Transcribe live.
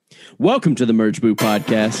Welcome to the Merge Boo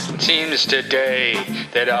Podcast. Seems today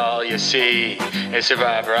that all you see is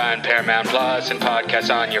Survivor on Paramount Plus and podcasts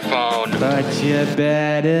on your phone. But you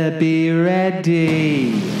better be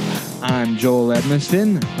ready. I'm Joel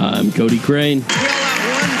Edmiston. I'm Cody Crane. We all have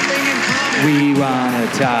one thing in common. We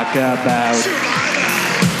want to talk about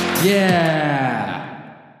Survivor! Yeah.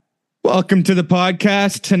 Welcome to the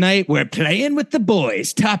podcast. Tonight we're playing with the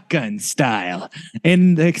boys, Top Gun style,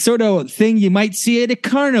 and the sort of thing you might see at a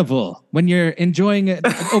carnival when you're enjoying it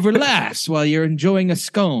over laughs while you're enjoying a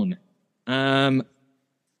scone. So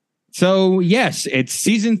yes, it's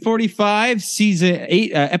season 45, season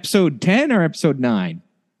 8, episode 10 or episode 9?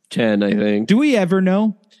 10, I think. Do we ever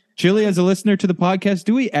know? Chili, as a listener to the podcast,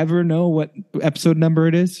 do we ever know what episode number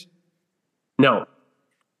it is? No.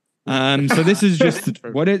 So this is just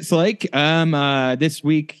what it's like. This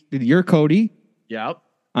week, you're Cody. Yep.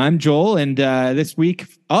 I'm Joel. And this week,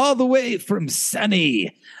 all the way from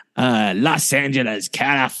sunny Los Angeles,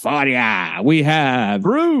 California, we have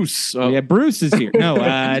Bruce. Yeah, Bruce is here. No,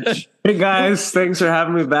 Hey guys, thanks for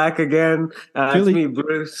having me back again. It's me,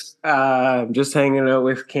 Bruce. Just hanging out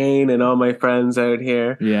with Kane and all my friends out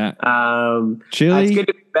here. yeah. It's good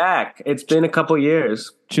to be back. It's been a couple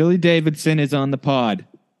years. Chili Davidson is on the pod.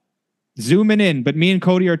 Zooming in, but me and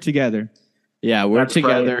Cody are together. Yeah, we're That's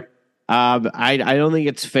together. I don't think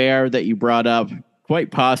it's fair that you brought up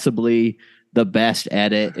quite possibly the best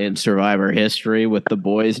edit in Survivor history with the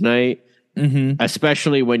boys' night,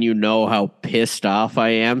 especially when you know how pissed off I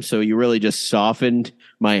am. So you really just softened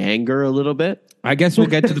my anger a little bit. I guess we'll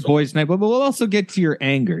get to the boys' night, but we'll also get to your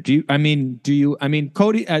anger. Cody,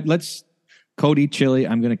 Cody, Chili,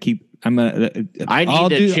 I need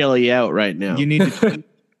to chili out right now. You need to.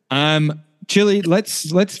 Chili,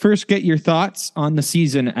 let's first get your thoughts on the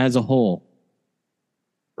season as a whole.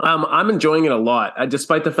 I'm enjoying it a lot,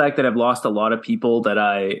 despite the fact that I've lost a lot of people that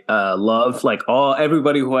I love. Like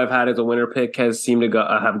everybody who I've had as a winner pick has seemed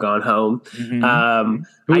to have gone home. Who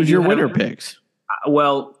was your winner picks?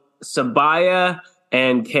 Well, Sabaya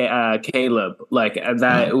and Caleb, like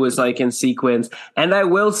that. It was like in sequence. And I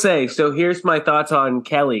will say, so here's my thoughts on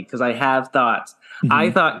Kelly, because I have thoughts.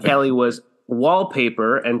 I thought Kelly was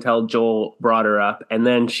wallpaper until Joel brought her up, and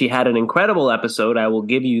then she had an incredible episode. I will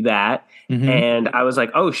give you that. And I was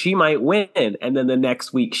like, oh, she might win. And then the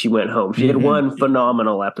next week she went home. She had one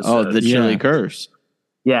phenomenal episode. Oh, the chili curse.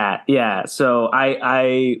 Yeah. So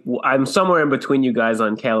I'm somewhere in between you guys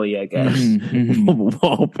on Kelly, I guess.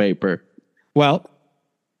 Wallpaper. Well,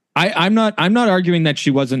 I'm not arguing that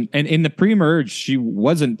she wasn't, and in the pre-merge she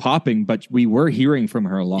wasn't popping, but we were hearing from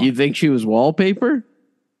her a lot. You think she was wallpaper?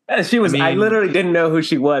 She was. I literally didn't know who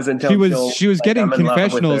she was until she was getting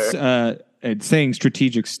confessionals and saying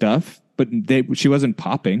strategic stuff, but she wasn't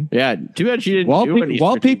popping. Yeah, too bad she didn't do any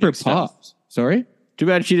wallpaper pops. Stuff. Sorry? Too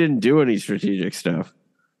bad she didn't do any strategic stuff.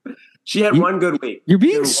 She had one good week. You're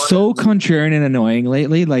being so contrarian and annoying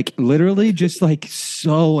lately, like literally just like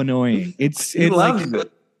so annoying. It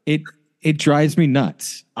drives me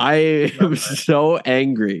nuts. I am so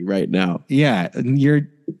angry right now. Yeah, your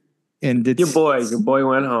boy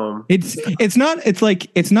went home. It's not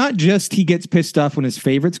just he gets pissed off when his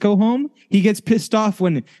favorites go home. He gets pissed off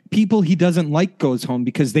when people he doesn't like goes home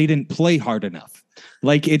because they didn't play hard enough.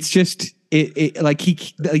 Like it's just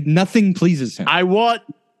nothing pleases him. I want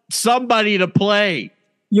somebody to play.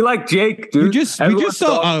 You like Jake, dude. We just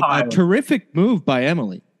saw a terrific move by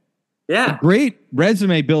Emily. Yeah, a great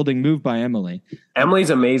resume building move by Emily. Emily's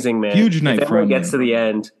amazing, man. Huge night. If Emily gets to the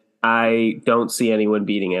end, I don't see anyone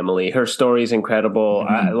beating Emily. Her story is incredible.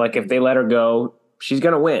 Like if they let her go, she's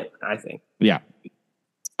going to win, I think. Yeah.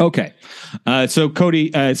 Okay. So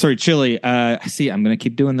Cody, Chili. See, I'm going to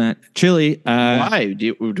keep doing that. Chili. Why?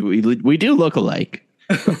 We do look alike.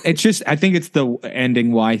 It's just, I think it's the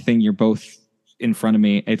ending why thing. You're both in front of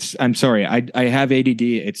me. I'm sorry. I have ADD.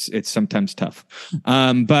 It's sometimes tough.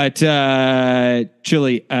 But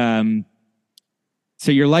Chili,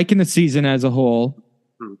 so you're liking the season as a whole.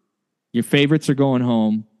 Your favorites are going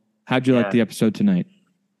home. How'd you like the episode tonight?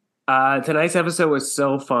 Tonight's episode was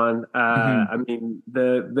so fun. I mean,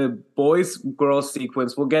 the boys girls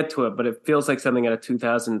sequence, we'll get to it, but it feels like something out of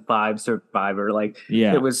 2005 Survivor. Like,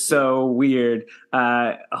 it was so weird,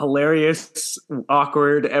 hilarious,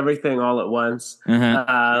 awkward, everything all at once.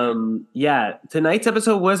 Tonight's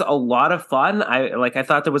episode was a lot of fun. I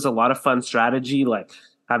thought there was a lot of fun strategy, like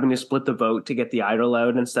having to split the vote to get the idol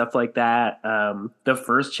out and stuff like that. The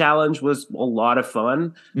first challenge was a lot of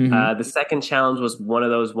fun. The second challenge was one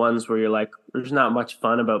of those ones where you're like, there's not much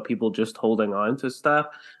fun about people just holding on to stuff.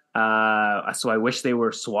 So I wish they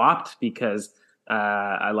were swapped because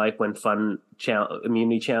I like when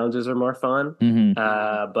immunity challenges are more fun.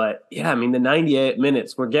 But yeah, I mean, the 98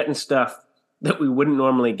 minutes, we're getting stuff that we wouldn't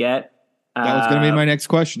normally get. That was going to be my next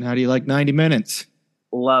question. How do you like 90 minutes?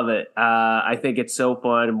 Love it. I think it's so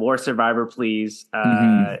fun. More Survivor, please.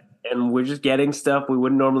 And we're just getting stuff we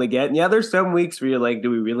wouldn't normally get. And yeah, there's some weeks where you're like,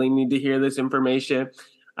 do we really need to hear this information?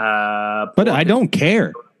 But I don't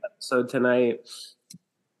care. So tonight.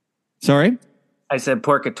 Sorry? I said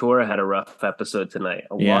Porcatura had a rough episode tonight.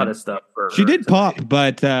 A lot of stuff. She did tonight. pop,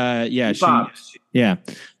 but yeah. She popped. Yeah.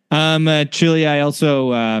 Chili, I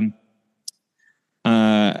also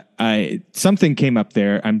something came up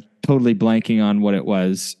there. I'm totally blanking on what it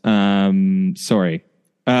was. Sorry.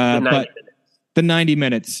 The 90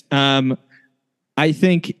 minutes. I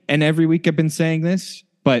think, and every week I've been saying this,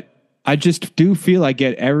 but I just do feel I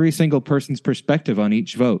get every single person's perspective on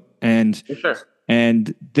each vote. And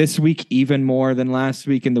and this week, even more than last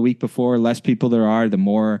week and the week before, less people there are, the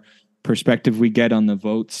more perspective we get on the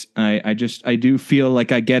votes. I do feel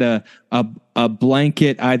like I get a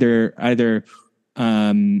blanket either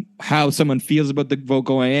how someone feels about the vote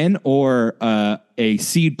going in or a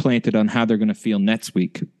seed planted on how they're going to feel next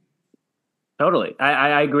week. Totally.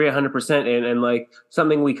 I agree 100%. And like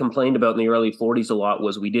something we complained about in the early 40s a lot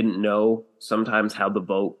was we didn't know sometimes how the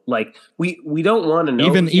vote, like we don't want to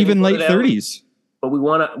know. Even late 30s. But we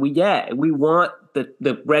want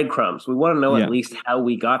the breadcrumbs. We want to know at least how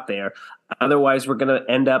we got there. Otherwise, we're going to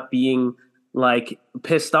end up being like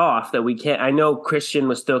pissed off that we can't. I know Christian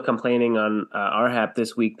was still complaining on RHAP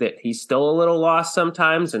this week that he's still a little lost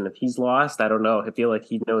sometimes, and if he's lost, I don't know. I feel like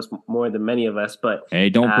he knows more than many of us. But hey,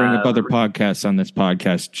 don't bring up other podcasts on this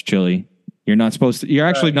podcast, Chili. You're not supposed to. You're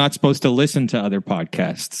actually not supposed to listen to other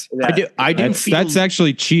podcasts. Yeah. That's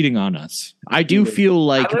actually cheating on us. I do feel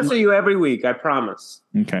like I listen to you every week. I promise.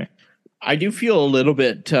 Okay. I do feel a little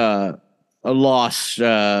bit lost.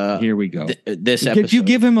 Here we go. This episode. Could you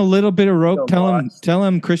give him a little bit of rope? Tell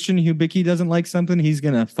him Christian Hubicki doesn't like something. He's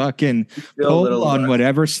gonna fucking pull on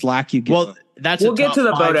whatever slack you give. Well, we'll get to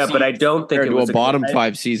the vote up, but I don't think it was a bottom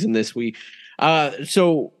 5 season this week.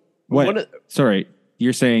 So what? Sorry,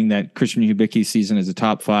 you're saying that Christian Hubicki's season is a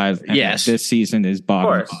top 5. And yes, this season is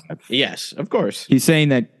bottom 5. Yes, of course. He's saying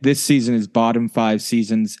that this season is bottom 5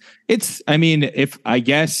 seasons. If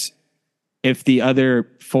the other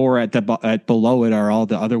 4 at below it are all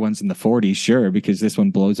the other ones in the 40s, sure, because this one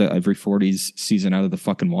blows out every 40s season out of the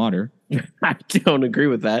fucking water. I don't agree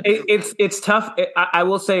with that. It's tough. I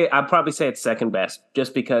will say I'd probably say it's second best,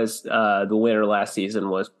 just because the winner last season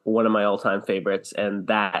was one of my all time favorites, and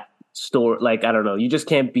that story, like I don't know, you just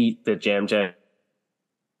can't beat the Jam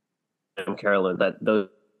Carolyn. Those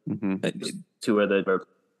two are the.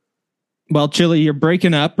 Well, Chili, you're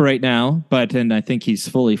breaking up right now, and I think he's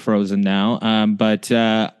fully frozen now.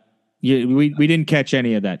 We didn't catch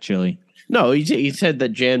any of that, Chili. No, he said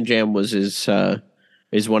that Jam was his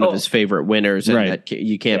is one of his favorite winners, and that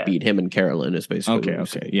you can't beat him and Carolyn is basically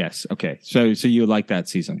okay. Yes, okay. So you like that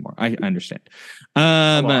season more? I understand.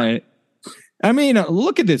 I mean,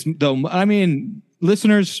 look at this though. I mean,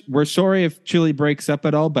 listeners, we're sorry if Chili breaks up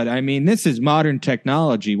at all, but I mean, this is modern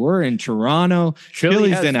technology. We're in Toronto.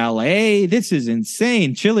 Chili's in LA. This is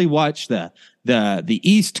insane. Chili watched the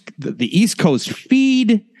East Coast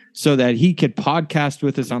feed so that he could podcast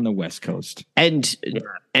with us on the West Coast. And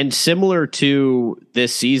similar to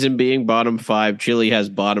this season being bottom 5, Chili has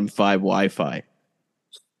bottom 5 Wi-Fi.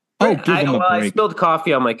 Oh, give him a break. I spilled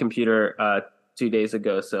coffee on my computer 2 days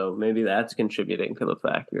ago, so maybe that's contributing to the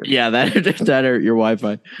fact that hurt your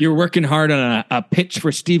Wi-Fi. You're working hard on a pitch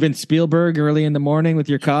for Steven Spielberg early in the morning with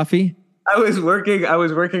your coffee. I was working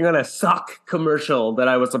on a sock commercial that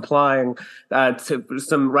I was applying to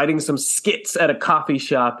writing some skits at a coffee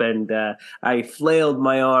shop, and I flailed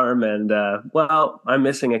my arm, and I'm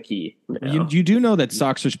missing a key. You do know that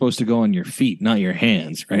socks are supposed to go on your feet, not your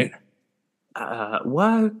hands, right?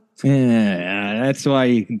 What? Yeah, that's why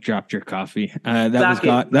you dropped your coffee.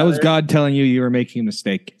 That was God telling you were making a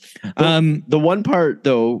mistake. The one part,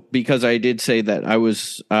 though, because I did say that I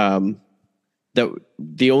was that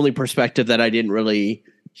the only perspective that I didn't really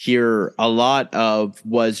hear a lot of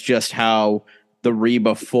was just how the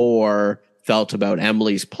Reba 4 felt about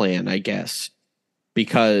Emily's plan, I guess.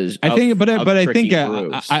 Because I think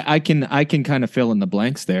I can kind of fill in the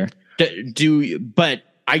blanks there. But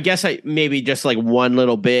I guess maybe just like one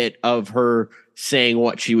little bit of her saying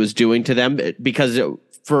what she was doing to them, because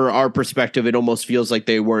for our perspective, it almost feels like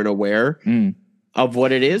they weren't aware of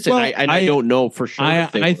what it is. Well, and I don't know for sure.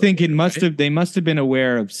 I think they must have been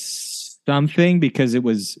aware of something, because it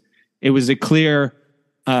was a clear,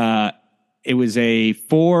 it was a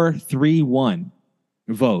 4-3-1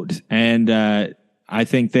 vote. And I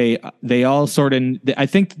think they all sort of. I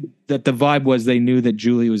think that the vibe was they knew that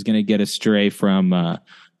Julie was going to get astray from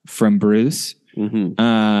Bruce. Mm-hmm.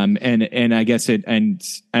 And I guess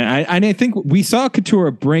I think we saw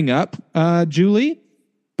Couture bring up Julie,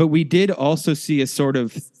 but we did also see a sort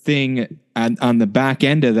of thing on the back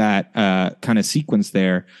end of that kind of sequence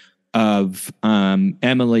there of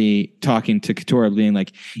Emily talking to Couture, being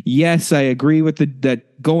like, yes, I agree with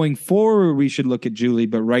that going forward we should look at Julie,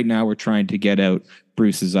 but right now we're trying to get out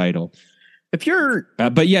Bruce's idol. If you're,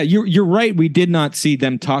 but yeah, you're right. We did not see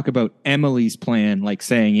them talk about Emily's plan, like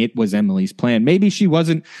saying it was Emily's plan. Maybe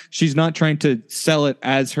she's not trying to sell it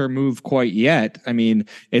as her move quite yet. I mean,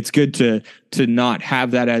 it's good to not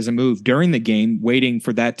have that as a move during the game, waiting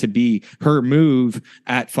for that to be her move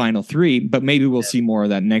at final 3. But maybe we'll see more of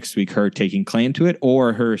that next week, her taking claim to it,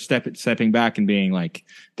 or her stepping back and being like,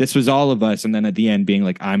 this was all of us. And then at the end being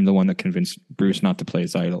like, I'm the one that convinced Bruce not to play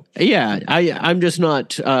his idol. Yeah, I'm just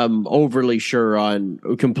not overly sure on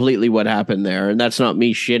completely what happened there. And that's not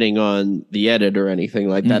me shitting on the edit or anything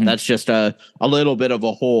like that. Mm-hmm. That's just a little bit of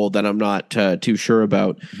a hole that I'm not too sure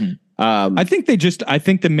about. Mm-hmm. I think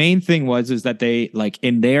the main thing is that they, like,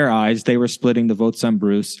 in their eyes, they were splitting the votes on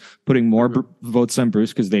Bruce, putting more votes on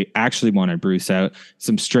Bruce because they actually wanted Bruce out,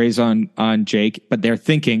 some strays on Jake, but they're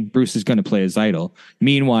thinking Bruce is going to play his idol.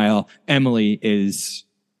 Meanwhile, Emily is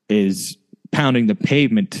pounding the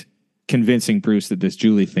pavement, convincing Bruce that this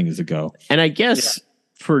Julie thing is a go. And I guess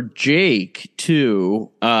for Jake too,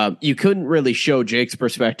 you couldn't really show Jake's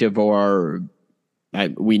perspective, or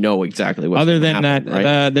we know exactly what. Other than happen, that,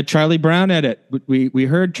 right? The Charlie Brown edit, we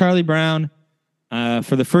heard Charlie Brown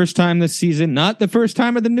for the first time this season. Not the first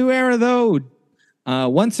time of the new era, though.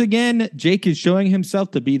 Once again, Jake is showing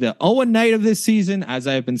himself to be the Owen Knight of this season, as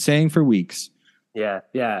I have been saying for weeks. Yeah,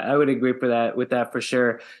 I would agree with that for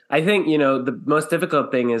sure. I think the most difficult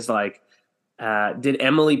thing is like, did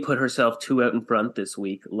Emily put herself too out in front this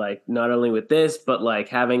week? Like, not only with this, but like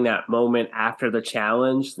having that moment after the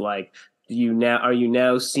challenge, like. Are you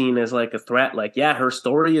now seen as like a threat? Like, yeah, her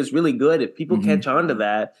story is really good. If people catch on to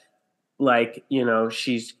that, like,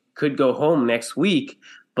 she's could go home next week,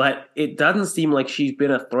 but it doesn't seem like she's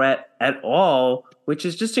been a threat at all, which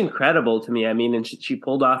is just incredible to me. I mean, and she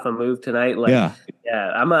pulled off a move tonight. Like, yeah,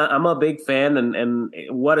 I'm a big fan, and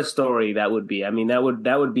what a story that would be. I mean, that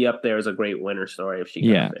would be up there as a great winner story if she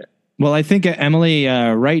got there. Well, I think Emily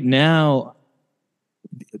right now,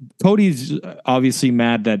 Cody's obviously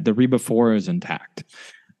mad that the Reba 4 is intact.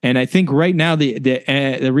 And I think right now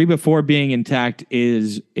the Reba 4 being intact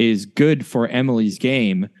is good for Emily's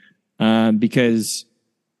game, because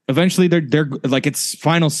eventually they're like, it's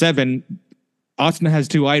final 7. Austin has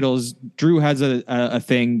 2 idols. Drew has a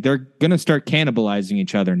thing. They're going to start cannibalizing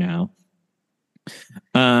each other now.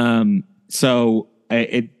 So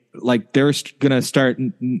they're going to start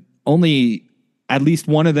only. At least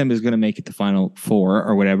one of them is going to make it to final 4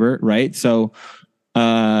 or whatever, right? So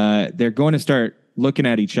they're going to start looking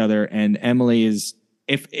at each other, and Emily is,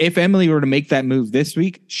 if Emily were to make that move this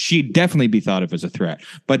week, she'd definitely be thought of as a threat.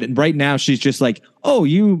 But right now she's just like, oh,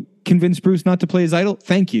 you convinced Bruce not to play his idol?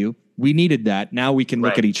 Thank you. We needed that. Now we can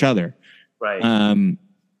look at each other. Right.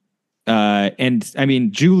 And I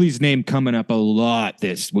mean, Julie's name coming up a lot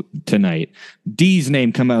tonight. Dee's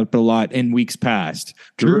name come up a lot in weeks past.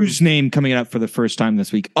 Drew's name coming up for the first time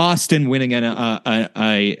this week. Austin winning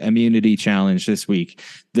a immunity challenge this week.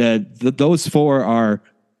 Those 4 are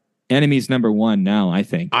enemies number 1 now, I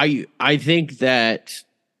think. I think that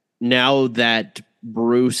now that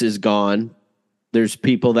Bruce is gone, there's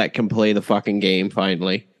people that can play the fucking game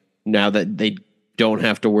finally. Now that they don't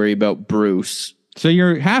have to worry about Bruce. So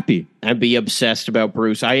you're happy and be obsessed about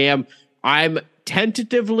Bruce. I'm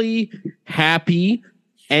tentatively happy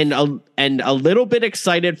and a little bit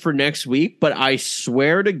excited for next week, but I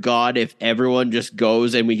swear to God, if everyone just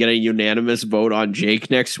goes and we get a unanimous vote on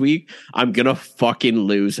Jake next week, I'm going to fucking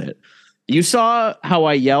lose it. You saw how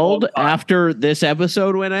I yelled after this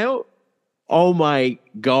episode went out? Oh my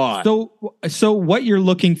God. So what you're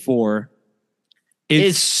looking for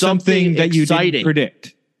is something that you didn't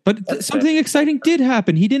predict. But something exciting did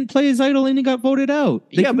happen. He didn't play his idol and he got voted out.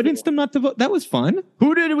 They convinced him not to vote. That was fun.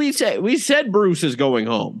 Who did we say? We said Bruce is going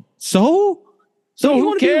home. So you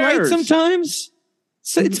want to be right sometimes?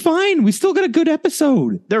 So it's fine. We still got a good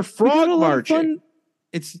episode. They're frog marching.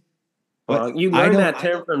 You learned that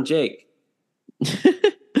term from Jake.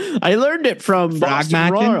 I learned it from Frog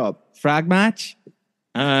match. Frog match.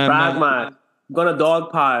 I'm gonna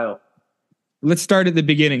dog pile. Let's start at the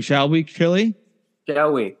beginning, shall we, Chili?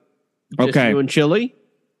 Shall we? Okay. You and Chili?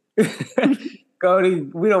 Cody,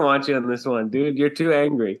 we don't want you on this one, dude. You're too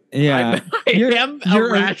angry. Yeah. I'm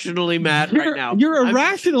irrationally mad right now. You're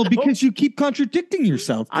irrational because you keep contradicting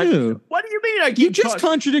yourself, too. What do you mean? You just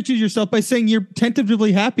contradicted yourself by saying you're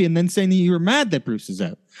tentatively happy and then saying that you were mad that Bruce is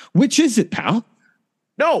out. Which is it, pal?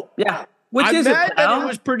 No. Yeah. I'm mad that it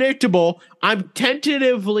was predictable. I'm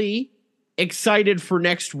tentatively excited for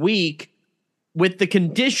next week with the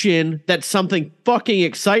condition that something fucking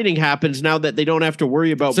exciting happens now that they don't have to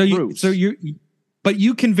worry about Bruce. But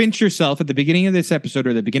you convince yourself at the beginning of this episode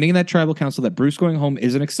or the beginning of that tribal council that Bruce going home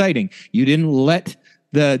isn't exciting. You didn't let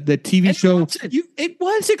the TV show. It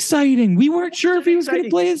was exciting. We weren't sure if he was going to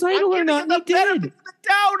play his idol or not. He did.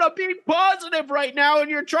 I'm being positive right now, and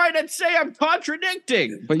you're trying to say I'm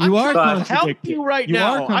contradicting. But you are contradicting. Help you right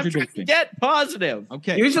now. I'm trying to get positive.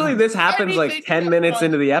 Okay. Usually this happens like 10 minutes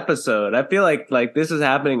into the episode. I feel like this is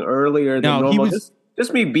happening earlier than normal.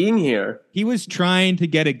 Just me being here. He was trying to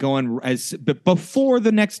get it going but before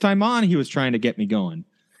the next time on, he was trying to get me going.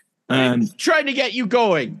 Trying to get you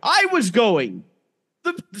going. I was going.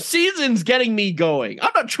 The season's getting me going.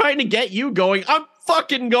 I'm not trying to get you going. I'm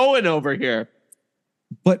fucking going over here.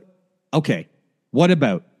 But, okay. What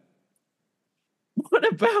about?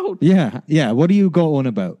 Yeah. What are you going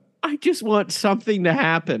about? I just want something to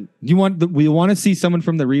happen. We want to see someone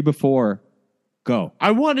from the before go. I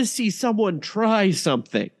want to see someone try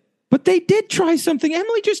something. But they did try something.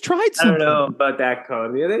 Emily just tried something. I don't know about that,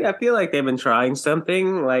 Cody. I feel like they've been trying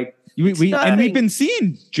something. Like we've been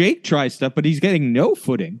seeing Jake try stuff, but he's getting no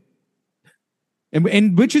footing.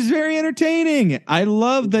 And which is very entertaining. I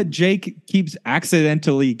love that Jake keeps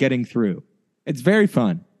accidentally getting through. It's very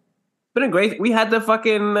fun. Been a great. We had the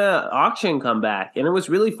fucking auction come back, and it was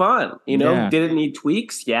really fun. You know, Did it need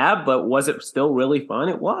tweaks? Yeah, but was it still really fun?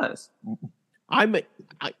 It was.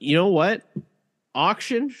 You know what?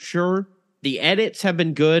 Auction, sure. The edits have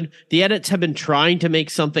been good. The edits have been trying to make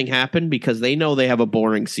something happen because they know they have a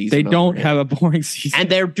boring season. They don't have a boring season. And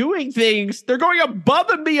they're doing things. They're going above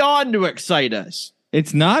and beyond to excite us.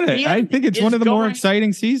 It's not. I think it's one of the more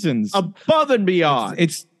exciting seasons. Above and beyond.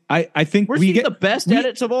 I think we're seeing the best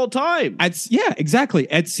edits of all time. Yeah, exactly.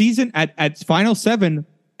 At Final 7,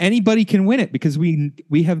 anybody can win it because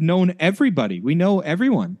we have known everybody. We know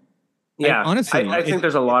everyone. Yeah, honestly, I think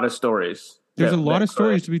there's a lot of stories. There's a lot of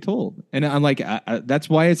stories to be told, and I'm like, that's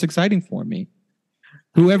why it's exciting for me.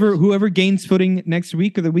 Whoever gains footing next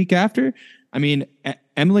week or the week after, I mean,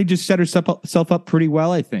 Emily just set herself up pretty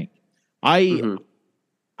well. I think. I'm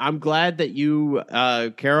glad that you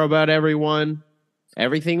care about everyone,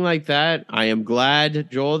 everything like that. I am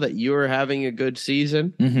glad, Joel, that you are having a good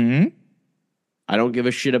season. Mm-hmm. I don't give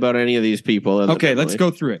a shit about any of these people. Okay, let's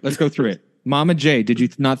go through it. Mama J, did you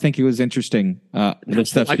not think it was interesting? The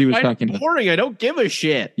stuff she was talking about. Boring. I don't give a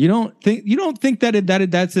shit. You don't think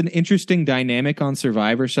that's an interesting dynamic on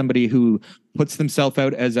Survivor? Somebody who puts themselves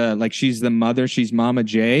out as she's the mother, she's Mama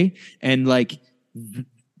J, and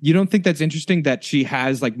you don't think that's interesting that she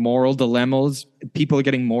has moral dilemmas? People are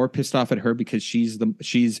getting more pissed off at her because she's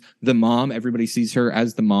the mom. Everybody sees her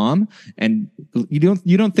as the mom, and you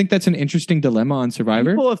don't think that's an interesting dilemma on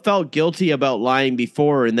Survivor? People have felt guilty about lying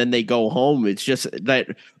before, and then they go home. It's just that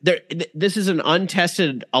this is an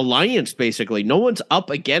untested alliance. Basically, no one's up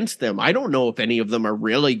against them. I don't know if any of them are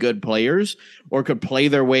really good players or could play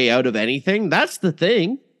their way out of anything. That's the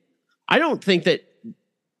thing. I don't think that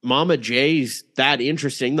Mama J's that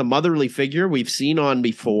interesting. The motherly figure we've seen on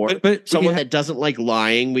before. But someone that doesn't like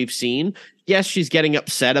lying, we've seen. Yes, she's getting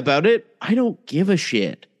upset about it. I don't give a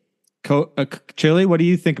shit. Chili, what do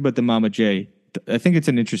you think about the Mama J? I think it's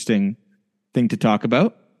an interesting thing to talk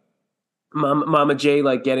about. Mama J,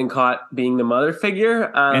 getting caught being the mother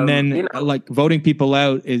figure. And then voting people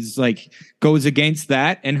out is goes against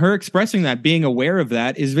that. And her expressing that, being aware of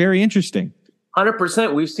that is very interesting.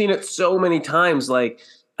 100%. We've seen it so many times.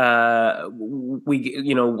 Whether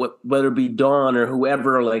it be Dawn or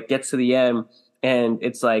whoever, gets to the end and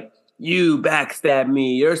it's you backstab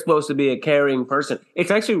me. You're supposed to be a caring person. It's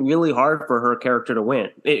actually really hard for her character to win.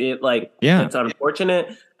 It's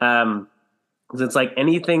unfortunate. It's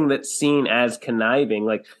anything that's seen as conniving.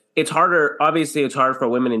 It's harder. Obviously, it's hard for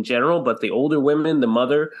women in general, but the older women, the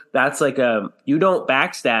mother, that's you don't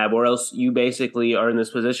backstab, or else you basically are in this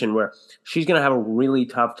position where she's going to have a really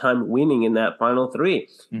tough time winning in that final 3.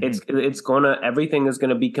 Mm-hmm. Everything is going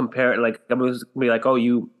to be compared. I was going to be oh,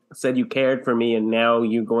 you said you cared for me, and now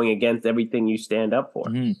you're going against everything you stand up for.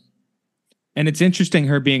 Mm-hmm. And it's interesting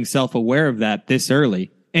her being self-aware of that this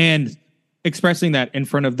early and expressing that in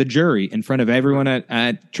front of the jury, in front of everyone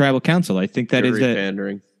at Tribal Council. I think that jury is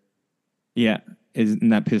pandering. Yeah. isn't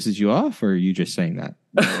that pisses you off, or are you just saying that?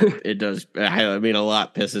 It does. I mean, a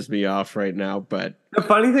lot pisses me off right now, but the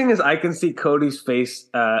funny thing is I can see Cody's face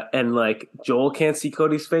and like Joel can't see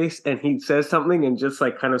Cody's face, and he says something and just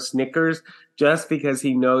like kind of snickers just because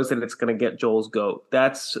he knows that it's going to get Joel's goat.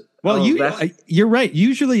 You're right.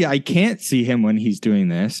 Usually I can't see him when he's doing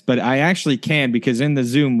this, but I actually can because in the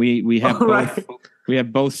Zoom we have both. Right. We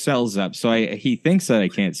have both cells up, so he thinks that I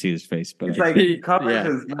can't see his face, but it's like he covers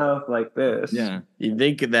his mouth like this. Yeah, you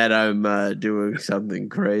think that I'm doing something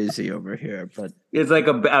crazy over here, but it's like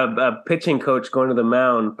a pitching coach going to the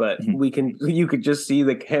mound. But you could just see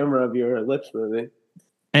the camera of your lips moving.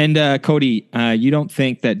 And Cody, you don't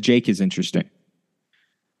think that Jake is interesting?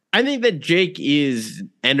 I think that Jake is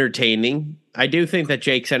entertaining. I do think that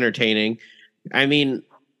Jake's entertaining. I mean,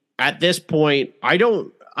 at this point, I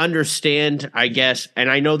don't understand, I guess, and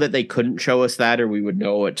I know that they couldn't show us that, or we would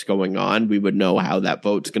know what's going on. We would know how that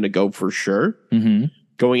vote's going to go for sure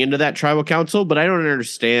going into that tribal council, but I don't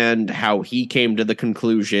understand how he came to the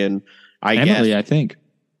conclusion, Emily, I think.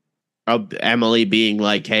 Of Emily being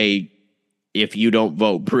like, hey, if you don't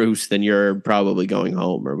vote Bruce, then you're probably going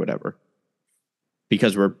home or whatever.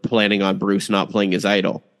 Because we're planning on Bruce not playing his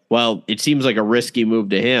idol. Well, it seems like a risky move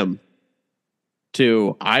to him.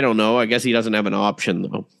 I don't know. I guess he doesn't have an option,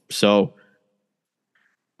 though. So,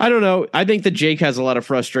 I don't know. I think that Jake has a lot of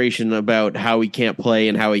frustration about how he can't play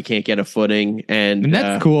and how he can't get a footing. And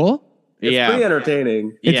that's cool. It's pretty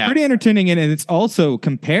entertaining. It's pretty entertaining, and it's also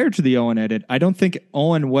compared to the Owen edit. I don't think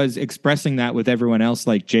Owen was expressing that with everyone else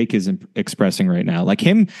like Jake is expressing right now. Like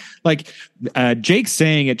him, Jake's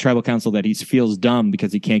saying at Tribal Council that he feels dumb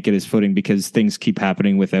because he can't get his footing because things keep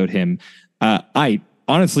happening without him. I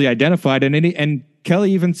honestly identified, and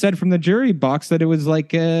Kelly even said from the jury box that it was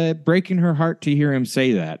like breaking her heart to hear him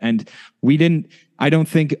say that. And I don't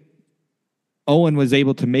think Owen was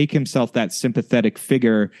able to make himself that sympathetic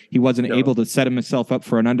figure. He wasn't able to set himself up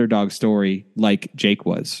for an underdog story like Jake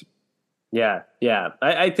was. Yeah.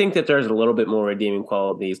 I think that there's a little bit more redeeming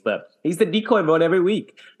qualities, but he's the decoy vote every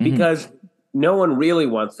week because no one really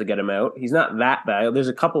wants to get him out. He's not that bad. There's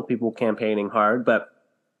a couple people campaigning hard, but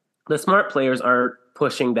the smart players aren't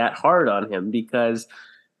pushing that hard on him because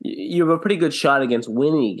you have a pretty good shot against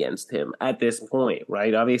winning against him at this point,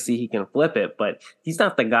 right? Obviously, he can flip it, but he's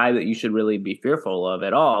not the guy that you should really be fearful of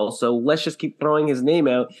at all. So let's just keep throwing his name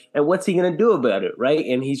out. And what's he going to do about it, right?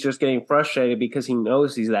 And he's just getting frustrated because he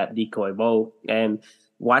knows he's that decoy vote. And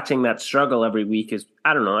watching that struggle every week is,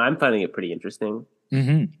 I don't know, I'm finding it pretty interesting.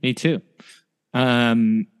 Me too.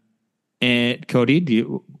 And Cody,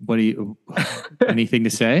 anything to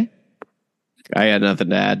say? I got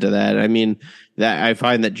nothing to add to that. I mean, that I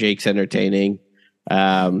find that Jake's entertaining.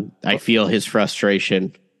 I feel his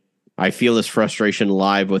frustration. I feel his frustration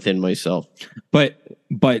live within myself. But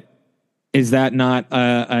is that not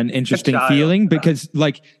an interesting feeling? Because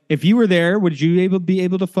like, if you were there, would you be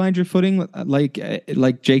able to find your footing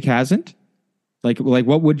like Jake hasn't? Like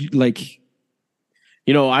what would you like?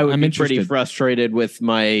 You know, I would be pretty frustrated with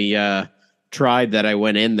my tribe that I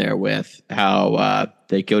went in there with, how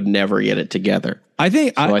they could never get it together. I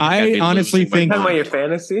think I honestly think about your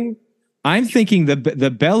fantasy. I'm thinking the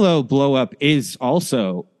Bello blow up is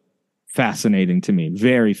also fascinating to me,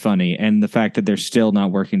 very funny, and the fact that they're still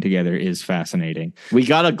not working together is fascinating. We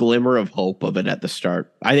got a glimmer of hope of it at the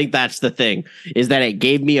start. I think that's the thing, is that it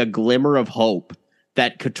gave me a glimmer of hope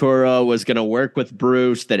that Katura was going to work with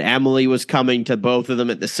Bruce, that Emily was coming to both of them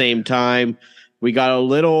at the same time. We got a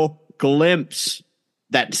little glimpse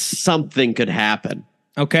that something could happen.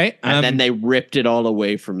 Okay. And then they ripped it all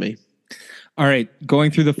away from me. All right.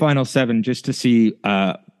 Going through the final 7 just to see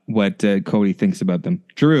what Cody thinks about them.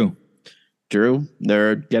 Drew,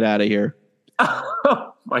 nerd, get out of here.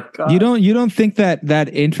 Oh my God. You don't think that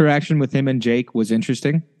interaction with him and Jake was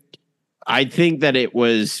interesting? I think that it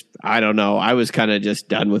was, I don't know. I was kind of just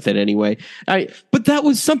done with it anyway. But that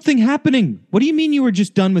was something happening. What do you mean you were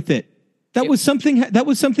just done with it? That was something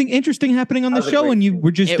interesting happening on the show, and you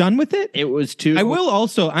were just done with it? It was too. I'm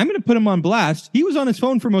going to put him on blast. He was on his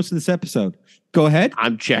phone for most of this episode. Go ahead.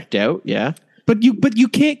 I'm checked out, yeah. But you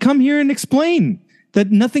can't come here and explain that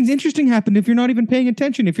nothing's interesting happened if you're not even paying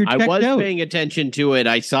attention, if you're checked out. I was paying attention to it.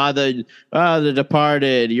 I saw the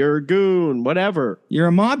Departed, you're a goon, whatever. You're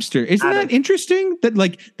a mobster. Isn't that interesting? That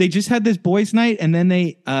like they just had this boys' night and then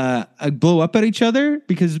they blow up at each other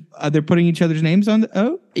because they're putting each other's names on the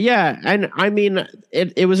O? Yeah, and I mean,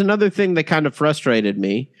 it was another thing that kind of frustrated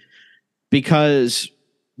me because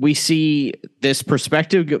we see this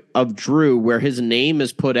perspective of Drew where his name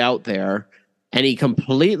is put out there and he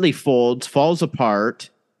completely falls apart.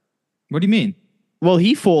 What do you mean? Well,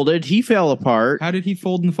 he folded. He fell apart. How did he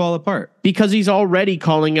fold and fall apart? Because he's already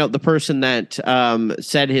calling out the person that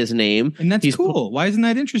said his name. And that's cool. Why isn't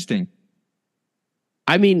that interesting?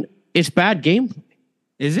 I mean, it's bad gameplay.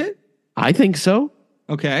 Is it? I think so.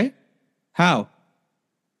 Okay. How?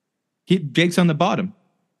 Jake's on the bottom.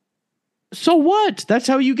 So what? That's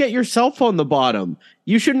how you get yourself on the bottom.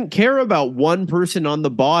 You shouldn't care about one person on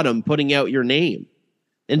the bottom putting out your name.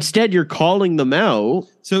 Instead, you're calling them out.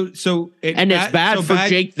 It's bad for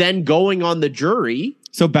Jake then going on the jury.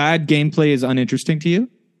 So bad gameplay is uninteresting to you?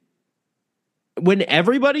 When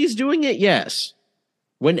everybody's doing it, yes.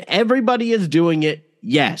 When everybody is doing it,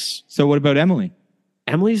 yes. So what about Emily?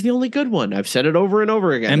 Emily's the only good one. I've said it over and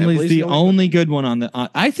over again. Emily's the only good one on the.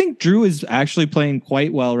 I think Drew is actually playing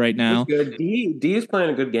quite well right now. Good. D is playing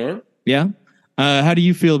a good game. Yeah. How do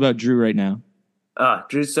you feel about Drew right now?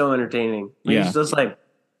 Drew's so entertaining. Yeah. He's just like,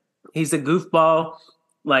 he's a goofball.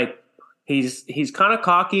 Like he's kind of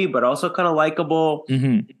cocky, but also kind of likable.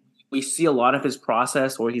 Mm-hmm. We see a lot of his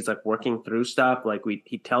process where he's like working through stuff. Like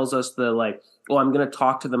he tells us I'm going to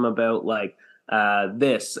talk to them about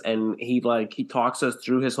this, and he talks us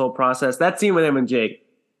through his whole process. That scene with him and Jake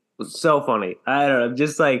was so funny. I don't know,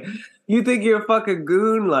 just like, you think you're a fucking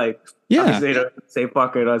goon, like, yeah, they don't say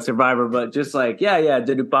fucking on Survivor, but just like,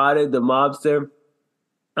 the departed, the mobster.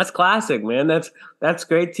 That's classic, man. That's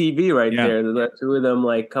great TV right there. The two of them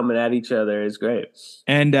like coming at each other is great.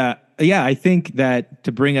 And I think that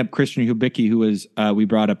to bring up Christian Hubicki, who was we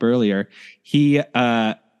brought up earlier, he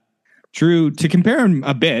Drew, to compare him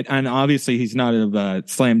a bit, and obviously he's not a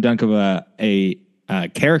slam dunk of a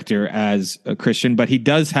character as a Christian, but he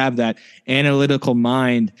does have that analytical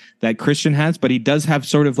mind that Christian has, but he does have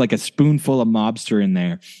sort of like a spoonful of mobster in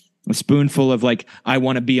there, a spoonful of like, I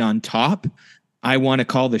want to be on top. I want to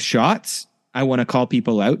call the shots. I want to call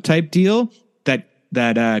people out type deal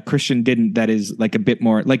that Christian didn't. That is like a bit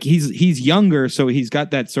more like he's younger, so he's got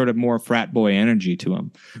that sort of more frat boy energy to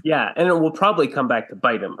him. Yeah, and it will probably come back to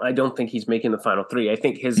bite him. I don't think he's making the final three. I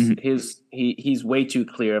think he's way too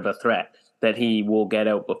clear of a threat that he will get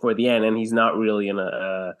out before the end, and he's not really in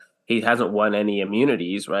he hasn't won any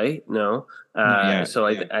immunities, right? No. So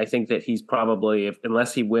I think that he's probably,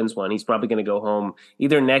 unless he wins one, he's probably going to go home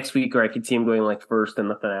either next week, or I could see him going like first in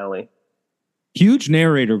the finale. Huge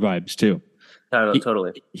narrator vibes too.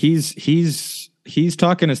 Totally. He's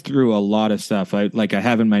talking us through a lot of stuff. I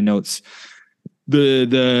have in my notes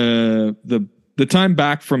the time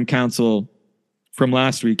back from council from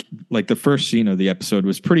last week. Like the first scene of the episode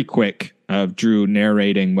was pretty quick of Drew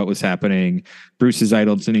narrating what was happening. Bruce's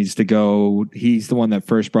idols needs to go. He's the one that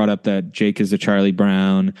first brought up that Jake is a Charlie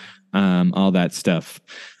Brown, all that stuff.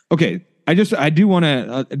 Okay. I do want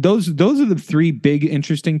to, those are the three big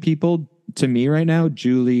interesting people to me right now.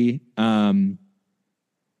 Julie, Emily.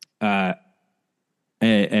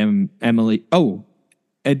 Oh,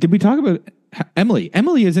 did we talk about Emily?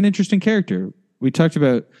 Emily is an interesting character. We talked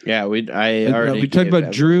about, we talked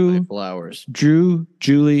about Drew, flowers,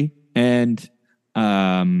 Julie, and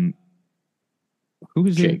who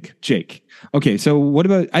was Jake? Jake. Okay, so what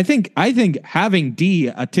about? I think having D,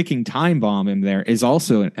 a ticking time bomb in there, is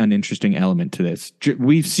also an interesting element to this.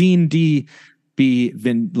 We've seen D be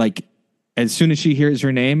like, as soon as she hears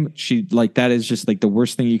her name, she like, that is just like the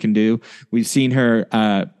worst thing you can do. We've seen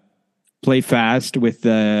her play fast with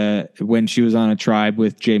when she was on a tribe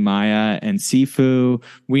with J Maya and Sifu.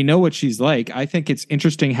 We know what she's like. I think it's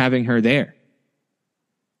interesting having her there.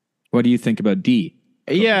 What do you think about D?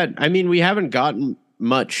 Yeah, I mean, we haven't gotten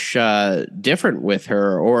much different with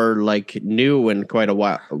her or like new in quite a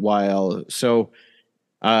while. So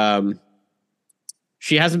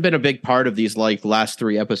she hasn't been a big part of these like last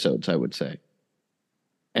three episodes, I would say.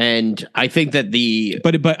 And I think that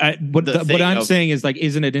what I'm saying is like,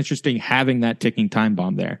 isn't it interesting having that ticking time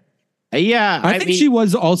bomb there? Yeah, I think she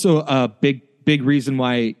was also a big reason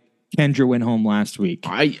why Kendra went home last week.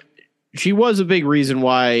 She was a big reason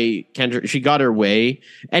why Kendra, she got her way.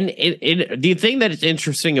 And the thing that is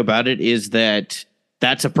interesting about it is that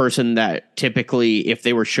that's a person that typically, if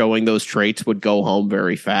they were showing those traits, would go home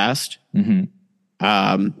very fast.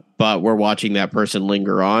 Mm-hmm. But we're watching that person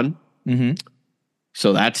linger on. Mm-hmm.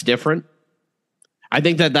 So that's different. I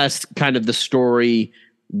think that that's kind of the story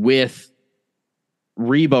with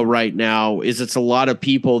Reba right now, is it's a lot of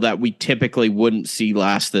people that we typically wouldn't see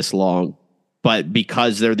last this long, but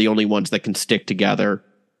because they're the only ones that can stick together.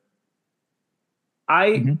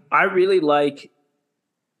 I really like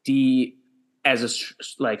D as a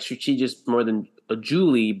strategist more than a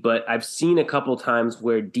Julie, but I've seen a couple times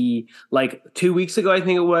where D, like 2 weeks ago, I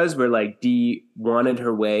think it was, where like D wanted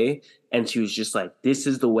her way and she was just like, this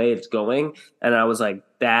is the way it's going. And I was like,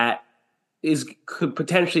 that could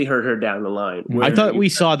potentially hurt her down the line. I thought we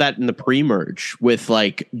saw that in the pre-merge with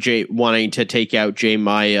like Jay wanting to take out Jay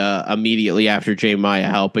Maya immediately after Jay Maya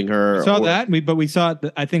helping her. We saw that, but we saw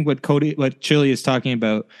it. I think what Chili is talking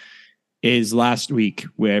about is last week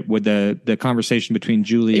with the conversation between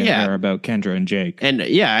Julie and her about Kendra and Jake. And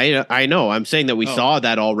I know. I'm saying that we saw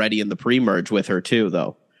that already in the pre-merge with her too,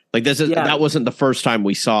 though. Like that wasn't the first time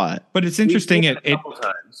we saw it. But it's interesting a couple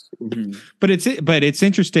times. Mm-hmm. But it's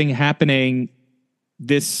interesting happening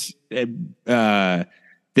this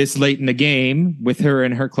this late in the game with her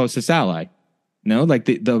and her closest ally. No, like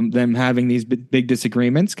them having these big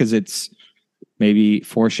disagreements because it's maybe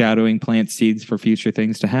foreshadowing, plant seeds for future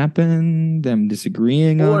things to happen. Them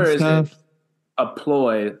disagreeing on stuff. A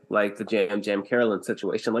ploy like the Jam Carolyn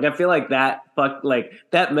situation. Like I feel like that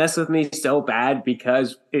messed with me so bad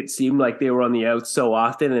because it seemed like they were on the outs so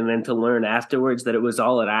often, and then to learn afterwards that it was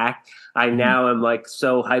all an act. Now am like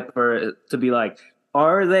so hyper to be like,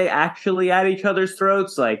 are they actually at each other's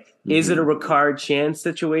throats? Like, is it a Ricard Chance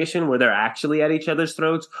situation where they're actually at each other's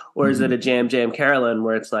throats, or is it a Jam Carolyn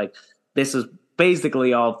where it's like this is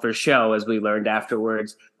basically all for show, as we learned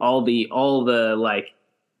afterwards, all the like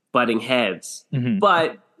butting heads.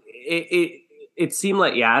 But it seemed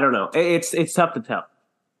like, I don't know. It's tough to tell.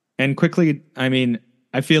 And quickly, I mean,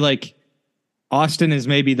 I feel like Austin is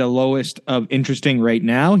maybe the lowest of interesting right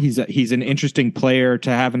now. He's an interesting player to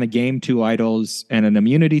have in the game, 2 idols and an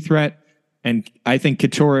immunity threat. And I think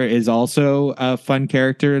Katurah is also a fun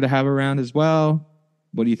character to have around as well.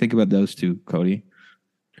 What do you think about those two, Cody?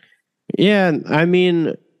 Yeah, I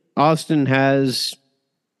mean, Austin has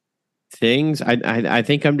things. I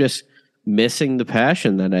think I'm just missing the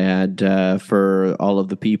passion that I had for all of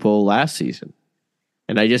the people last season.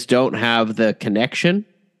 And I just don't have the connection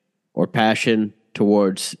or passion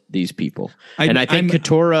towards these people. I think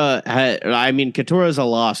Katurah is a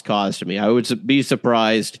lost cause to me. I would be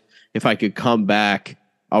surprised if I could come back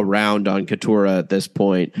around on Katurah at this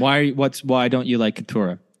point. Why don't you like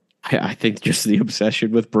Katurah? I think just the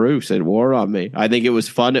obsession with Bruce, it wore on me. I think it was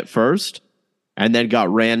fun at first and then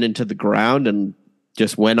got ran into the ground and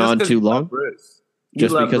just went on too long.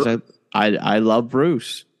 Just because I love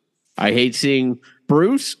Bruce. I hate seeing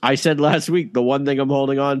Bruce. I said last week, the one thing I'm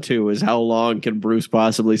holding on to is how long can Bruce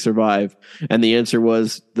possibly survive? And the answer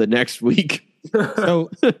was the next week.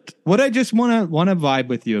 So what I just want to vibe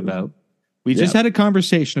with you about, we just had a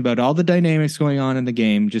conversation about all the dynamics going on in the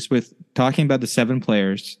game, just with talking about the 7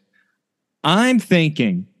 players. I'm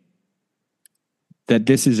thinking that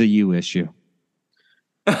this is a you issue.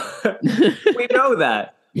 We know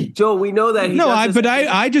that, Joel. We know that.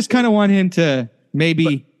 I just kind of want him to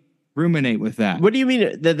maybe ruminate with that. What do you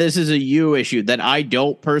mean that this is a you issue? That I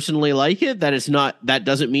don't personally like it? That it's not? That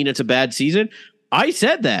doesn't mean it's a bad season. I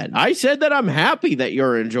said that. I said that I'm happy that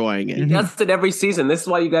you're enjoying it. He does it every season. This is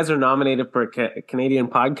why you guys are nominated for a Canadian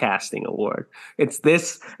Podcasting Award. It's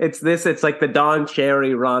this. It's like the Don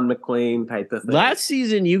Cherry, Ron McLean type of thing. Last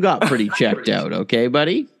season, you got pretty checked out, okay,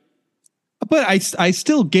 buddy? But I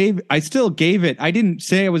still gave it. I didn't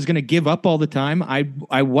say I was going to give up all the time.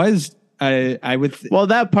 I was. I would. Well,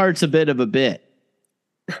 that part's a bit of a bit.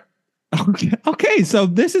 Okay. So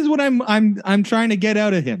this is what I'm trying to get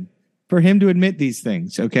out of him. For him to admit these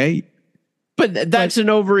things, okay? But that's an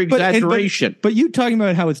over-exaggeration. But you talking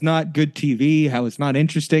about how it's not good TV, how it's not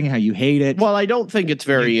interesting, how you hate it. Well, I don't think it's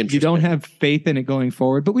very interesting. You don't have faith in it going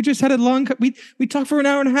forward. But we just had a long... We talk for an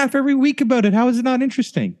hour and a half every week about it. How is it not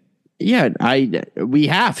interesting? Yeah, we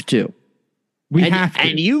have to. We have to.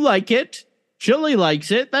 And you like it. Chili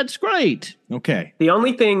likes it. That's great. Okay. The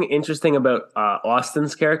only thing interesting about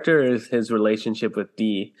Austin's character is his relationship with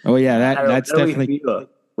Dee. Oh, yeah. That's definitely...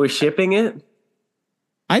 We're shipping it.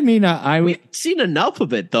 I mean, we haven't seen enough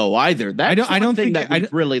of it though either. That's I don't think that we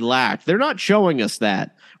really lacked. They're not showing us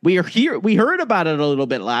that. We heard about it a little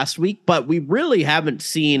bit last week, but we really haven't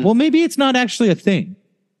seen. Well, maybe it's not actually a thing.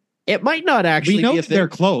 It might not actually. We know be if they're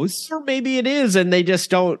close, or maybe it is, and they just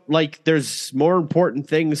don't like. There's more important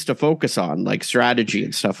things to focus on, like strategy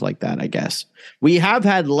and stuff like that. I guess we have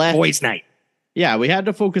had less boys' night. Yeah, we had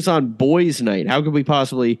to focus on boys' night. How could we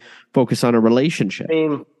possibly focus on a relationship? I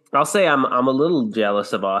mean, I'll say I'm a little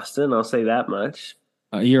jealous of Austin. I'll say that much.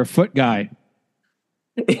 You're a foot guy.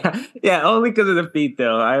 Yeah, only because of the feet,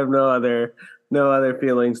 though. I have no other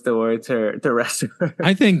feelings towards her. The rest of her.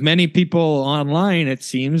 I think many people online, it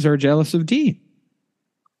seems, are jealous of Dee.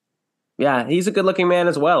 Yeah, he's a good-looking man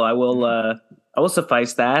as well. I will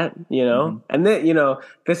suffice that, and then,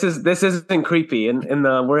 this isn't creepy in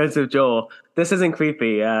the words of Joel. This isn't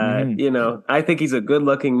creepy. I think he's a good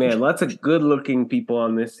looking man. Lots of good looking people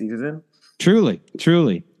on this season. Truly.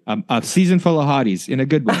 A season full of hotties in a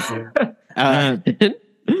good way.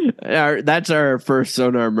 That's our first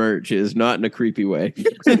Sonar merch. Is not in a creepy way.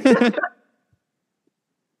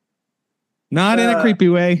 Not in a creepy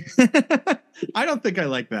way. I don't think I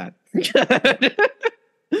like that.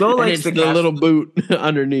 Joel likes the little boot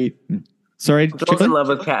underneath. Sorry, Joel's in love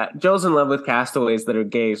with Joel's in love with castaways that are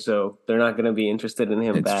gay, so they're not going to be interested in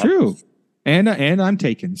him. It's true, and I'm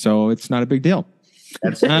taken, so it's not a big deal.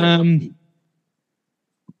 That's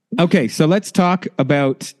okay, so let's talk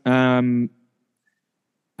about.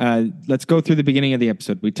 Let's go through the beginning of the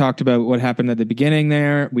episode. We talked about what happened at the beginning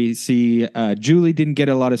there. We see Julie didn't get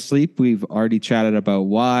a lot of sleep. We've already chatted about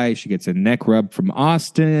why. She gets a neck rub from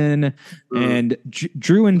Austin. And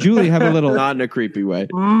Drew and Julie have a little... Not in a creepy way.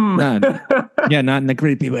 Not in a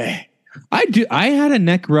creepy way. I had a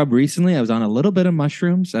neck rub recently. I was on a little bit of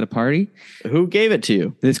mushrooms at a party. Who gave it to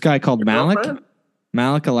you? This guy called Malik.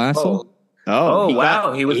 Malik Alassal. Oh,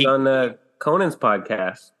 wow. He was on Conan's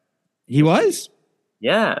podcast. He was?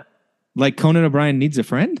 Yeah. Like Conan O'Brien needs a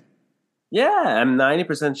friend? Yeah, I'm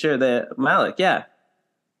 90% sure that Malik, yeah.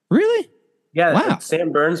 Really? Yeah, wow.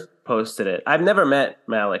 Sam Burns posted it. I've never met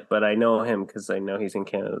Malik, but I know him because I know he's in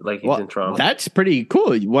Canada, like he's in Toronto. That's pretty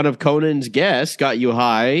cool. One of Conan's guests got you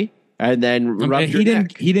high and then rubbed your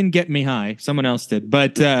neck. He didn't get me high. Someone else did.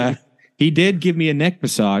 But he did give me a neck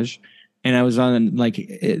massage. And I was on the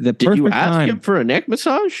perfect Did you ask time. him for a neck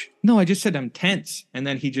massage? No, I just said I'm tense, and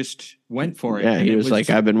then he just went for it. Yeah, he was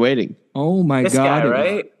like, "I've been waiting." Oh my this god! Guy,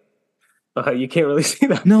 right? You can't really see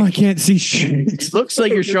that. No, I can't see shit. It looks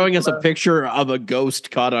like you're showing us a picture of a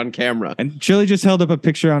ghost caught on camera. And Chili just held up a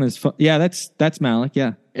picture on his phone. Yeah, that's Malik.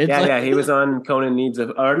 Yeah, he was on Conan Needs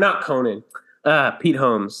a, or not Conan, Pete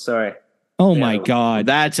Holmes. Sorry. Oh my god,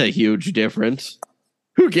 that's a huge difference.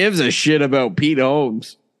 Who gives a shit about Pete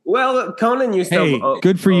Holmes? Well, Conan used to. Hey,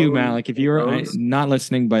 good for you, Malik. If you're not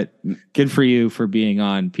listening, but good for you for being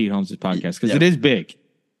on Pete Holmes' podcast because it is big.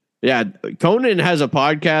 Yeah, Conan has a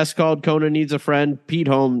podcast called Conan Needs a Friend. Pete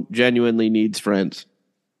Holmes genuinely needs friends.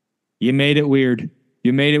 You made it weird.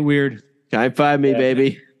 High five me,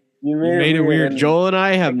 baby. You made it weird. Joel and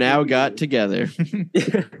I have now got together.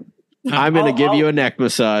 I'm going to give you a neck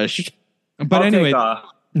massage. But anyway,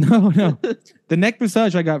 no. The neck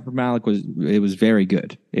massage I got from Malik was very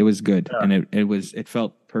good. It was good, and it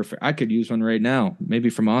felt perfect. I could use one right now, maybe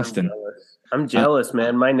from Austin. I'm jealous,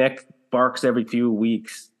 man. My neck barks every few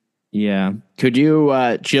weeks. Yeah. Could you,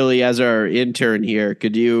 Chili, as our intern here,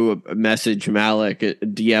 could you message Malik,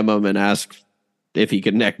 DM him, and ask if he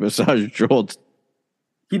could neck massage Joel?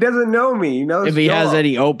 He doesn't know me. He knows if he has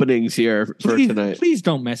any openings here for tonight. Please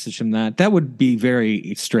don't message him that. That would be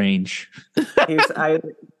very strange.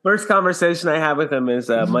 First conversation I have with him is,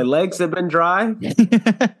 my legs have been dry.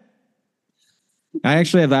 I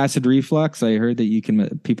actually have acid reflux. I heard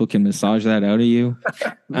that people can massage that out of you.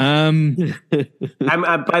 I'm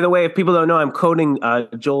by the way, if people don't know, I'm quoting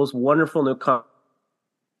Joel's wonderful new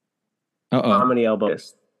comedy album.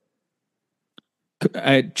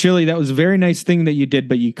 Chili, that was a very nice thing that you did,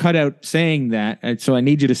 but you cut out saying that, and so I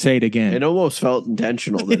need you to say it again. It almost felt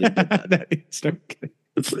intentional that he did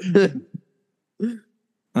that.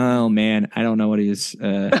 Oh man, I don't know what he is.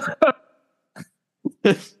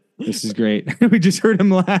 This is great. We just heard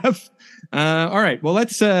him laugh. All right, well,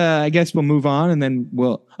 let's. I guess we'll move on, and then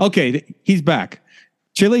we'll. Okay, he's back.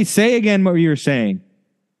 Chili, say again what you were saying.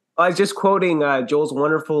 I was just quoting Joel's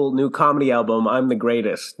wonderful new comedy album, I'm the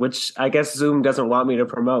Greatest, which I guess Zoom doesn't want me to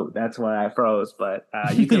promote. That's why I froze. But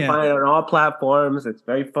you can find it on all platforms. It's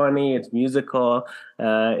very funny. It's musical.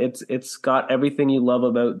 It's got everything you love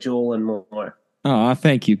about Joel and more. Oh,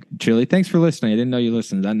 thank you, Chili. Thanks for listening. I didn't know you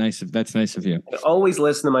listened. That's nice of you. I always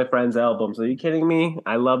listen to my friends' albums. Are you kidding me?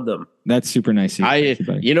 I love them. That's super nice of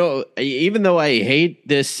you. Even though I hate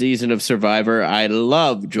this season of Survivor, I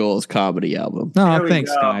love Joel's comedy album. Oh,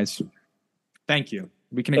 thanks, guys. Thank you.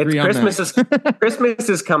 We can agree on that. Christmas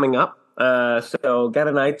is coming up. So get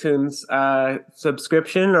an iTunes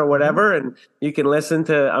subscription or whatever, and you can listen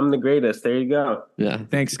to I'm the Greatest. There you go. Yeah.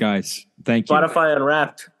 Thanks, guys. Thank you. Spotify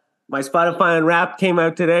Unwrapped. My Spotify Unwrapped came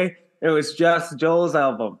out today. It was just Joel's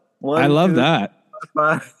album. I love that.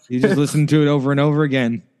 4, you just listen to it over and over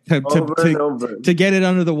again to get it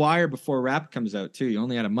under the wire before Wrapped comes out too. You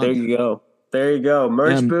only had a month. There you go.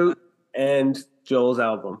 Merch boot and Joel's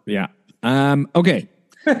album. Yeah. Okay.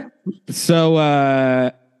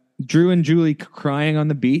 So Drew and Julie crying on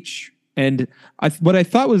the beach, and what I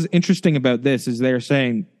thought was interesting about this is they're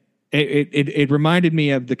saying it reminded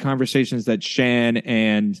me of the conversations that Shan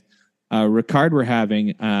and Ricard were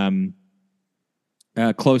having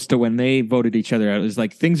close to when they voted each other out. It was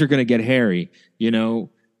like things are going to get hairy,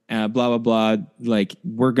 blah, blah, blah. Like,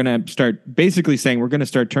 we're going to start basically saying we're going to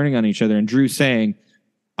start turning on each other. And Drew saying,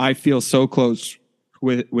 I feel so close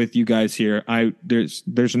with you guys here.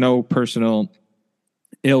 There's no personal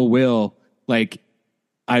ill will. Like,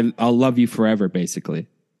 I'll love you forever, basically.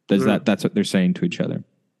 That's what they're saying to each other.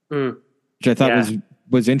 Which I thought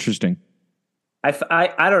was interesting.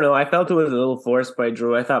 I don't know. I felt it was a little forced by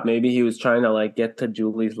Drew. I thought maybe he was trying to like get to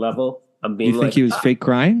Julie's level of being. You think he was fake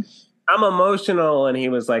crying? I'm emotional, and he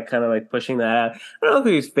was like kind of like pushing that. I don't know if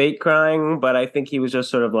he was fake crying, but I think he was just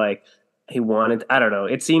sort of like he wanted. I don't know.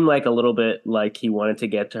 It seemed like a little bit like he wanted to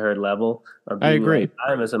get to her level. Of being I agree. Like,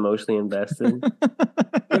 I'm as emotionally invested.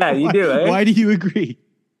 Yeah, you do. Eh? Why do you agree?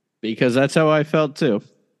 Because that's how I felt too.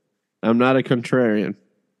 I'm not a contrarian,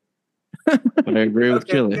 but I agree with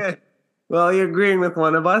Chili. Good. Well, you're agreeing with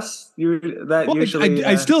one of us.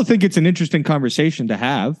 I still think it's an interesting conversation to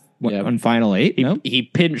have on Final 8. He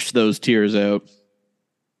pinched those tears out.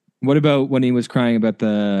 What about when he was crying about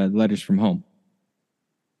the letters from home?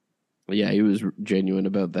 Yeah, he was genuine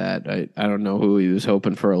about that. I don't know who he was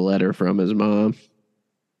hoping for a letter from his mom.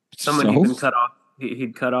 Someone he can cut off.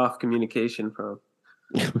 He'd cut off communication from.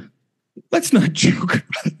 Let's not joke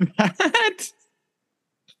about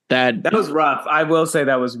that. That was rough. I will say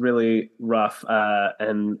that was really rough,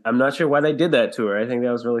 and I'm not sure why they did that to her. I think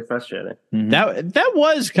that was really frustrating. Mm-hmm. That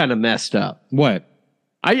was kind of messed up. What?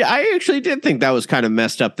 I actually did think that was kind of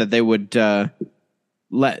messed up that they would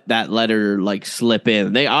let that letter like slip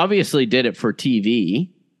in. They obviously did it for TV.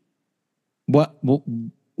 What?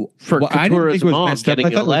 For Katura's mom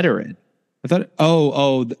getting a letter in. I thought.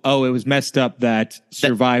 Oh! It was messed up that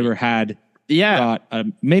Survivor had. Yeah,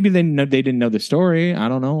 maybe they didn't know the story. I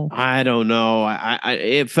don't know.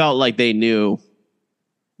 It felt like they knew.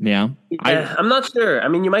 Yeah, I'm not sure. I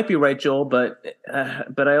mean, you might be right, Joel, but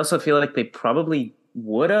I also feel like they probably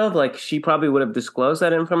would have. Like, she probably would have disclosed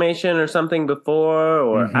that information or something before,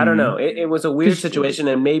 or I don't know. It was a weird situation,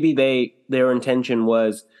 and maybe their intention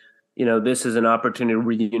was, this is an opportunity to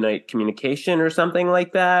reunite communication or something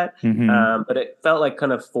like that. But it felt like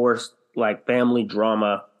kind of forced, like family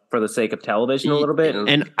drama. For the sake of television a little bit.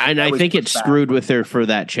 And I think it screwed with her for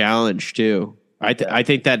that challenge too. I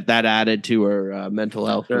think that added to her mental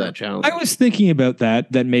health for that challenge. I was thinking about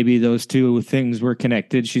that maybe those two things were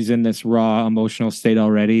connected. She's in this raw emotional state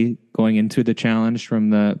already going into the challenge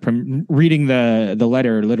from reading the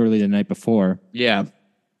letter literally the night before. Yeah.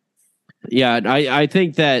 Yeah. I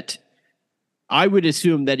think that I would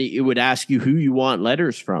assume that it would ask you who you want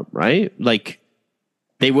letters from, right? Like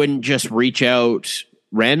they wouldn't just reach out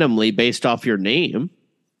randomly based off your name.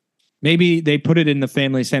 Maybe they put it in the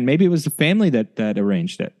family's hand. Maybe it was the family that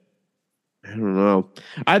arranged it. I don't know.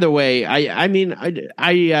 Either way, I mean, I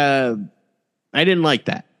didn't like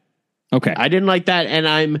that. Okay. I didn't like that. And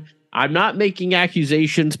I'm not making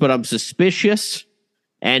accusations, but I'm suspicious.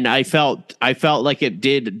 And I felt like it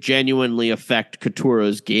did genuinely affect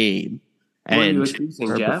Katura's game. What are you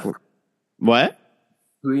accusing, Jeff? What?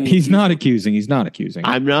 He's not accusing.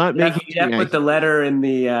 I'm not making. Jeff put the letter in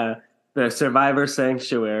the Survivor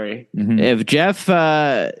Sanctuary. Mm-hmm. If Jeff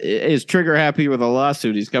is trigger happy with a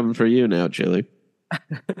lawsuit, he's coming for you now, Chili.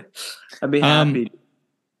 I'd be happy.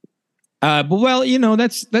 But well,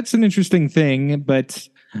 that's an interesting thing. But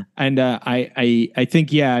I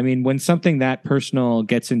think I mean, when something that personal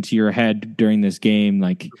gets into your head during this game,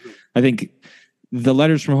 like I think. The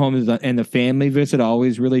letters from home and the family visit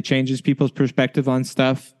always really changes people's perspective on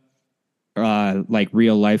stuff. Like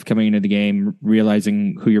real life coming into the game,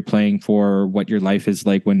 realizing who you're playing for, what your life is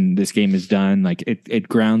like when this game is done. Like it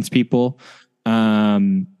grounds people.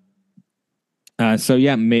 So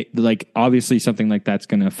yeah, like obviously something like that's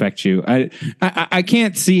going to affect you. I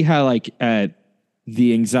can't see how like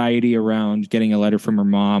the anxiety around getting a letter from her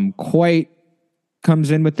mom quite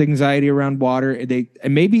comes in with the anxiety around water.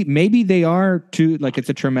 Maybe they are too, like it's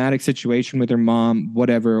a traumatic situation with her mom,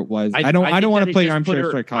 whatever it was. I don't want to play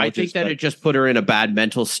armchair psychologist. I think that it just put her in a bad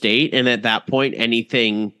mental state. And at that point,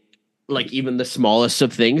 anything like even the smallest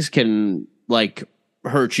of things can like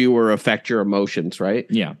hurt you or affect your emotions. Right.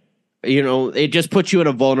 Yeah. It just puts you in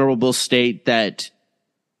a vulnerable state that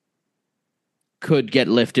could get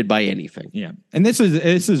lifted by anything. Yeah. And this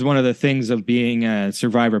is one of the things of being a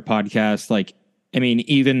Survivor podcast. Like, I mean,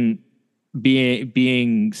 even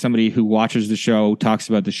being somebody who watches the show, talks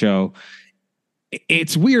about the show,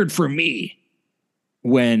 it's weird for me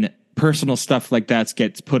when personal stuff like that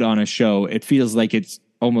gets put on a show. It feels like it's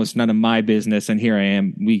almost none of my business. And here I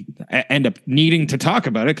am. We end up needing to talk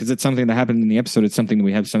about it because it's something that happened in the episode. It's something that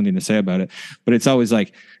we have something to say about it. But it's always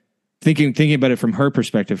like thinking about it from her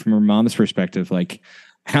perspective, from her mom's perspective. Like,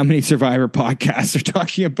 how many Survivor podcasts are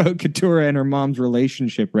talking about Katurah and her mom's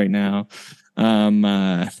relationship right now.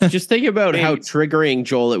 Just think about how triggering,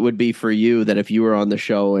 Joel, it would be for you that if you were on the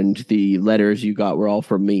show and the letters you got were all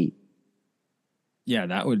from me. Yeah,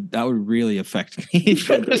 that would really affect me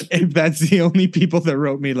if that's the only people that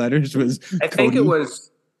wrote me letters was. I think it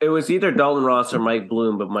was either Dalton Ross or Mike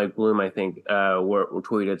Bloom, but Mike Bloom, I think,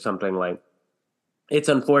 tweeted something like, "It's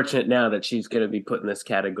unfortunate now that she's going to be put in this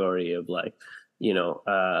category of like,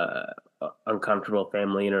 uncomfortable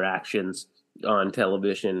family interactions on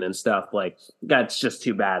television and stuff. Like, that's just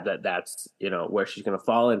too bad that's where she's going to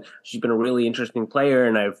fall. And she's been a really interesting player,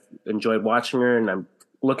 and I've enjoyed watching her, and I'm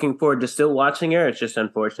looking forward to still watching her. It's just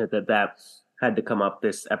unfortunate that had to come up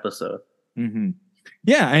this episode." Mm-hmm.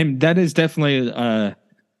 Yeah, that is definitely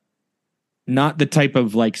not the type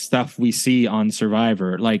of like stuff we see on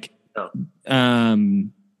Survivor. Like,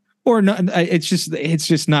 or not. It's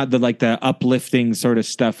just not the uplifting sort of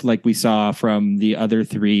stuff like we saw from the other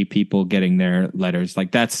three people getting their letters.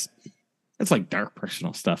 Like that's like dark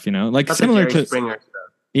personal stuff, like that's similar to Springer stuff.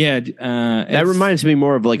 Yeah, that reminds me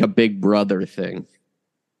more of like a Big Brother thing.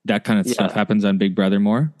 That kind of stuff happens on Big Brother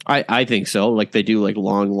more. I think so. Like they do like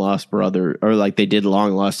long lost brother, or like they did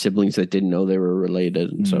long lost siblings that didn't know they were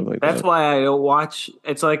related and stuff like that. That's why I don't watch.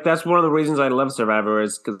 It's like that's one of the reasons I love Survivor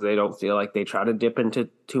is because they don't feel like they try to dip into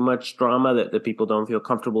too much drama that the people don't feel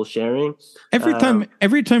comfortable sharing.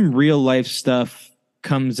 Every time real life stuff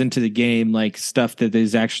comes into the game, like stuff that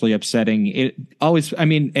is actually upsetting, it always. I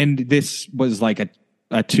mean, and this was like a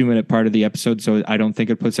 2-minute part of the episode, so I don't think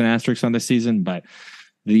it puts an asterisk on the season, but.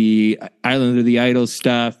 The Island of the Idols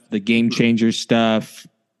stuff, the Game Changer stuff,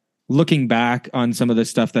 looking back on some of the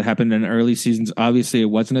stuff that happened in early seasons, obviously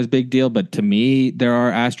it wasn't as big deal, but to me, there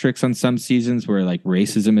are asterisks on some seasons where like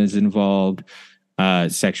racism is involved,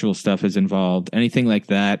 sexual stuff is involved, anything like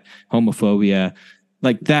that, homophobia,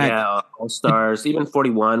 like that. Yeah, All Stars, even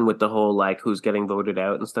 41 with the whole like who's getting voted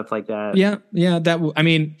out and stuff like that. Yeah,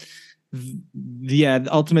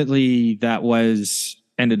 ultimately that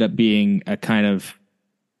ended up being a kind of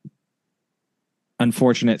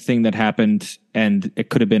unfortunate thing that happened, and it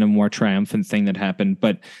could have been a more triumphant thing that happened,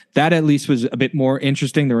 but that at least was a bit more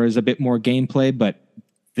interesting. There was a bit more gameplay, but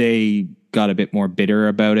they got a bit more bitter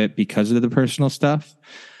about it because of the personal stuff.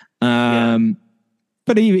 But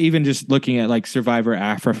even just looking at like Survivor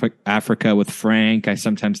Africa with Frank, I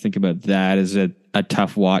sometimes think about that as a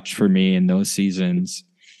tough watch for me in those seasons.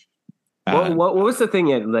 What was the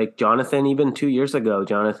thing at like Jonathan, even 2 years ago,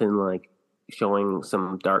 Jonathan like showing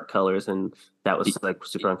some dark colors, and that was like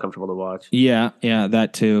super uncomfortable to watch. Yeah,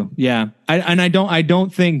 that too. Yeah, I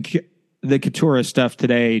don't think the Katurah stuff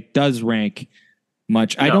today does rank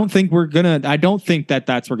much. No. I don't think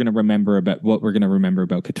that's we're gonna remember about what we're gonna remember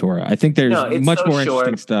about Katurah. I think there's much more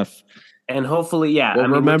interesting stuff. And hopefully, we'll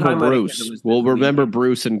remember Bruce. We'll remember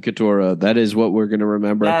Bruce and Katurah. That is what we're going to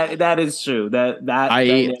remember. That is true.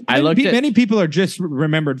 Many people are just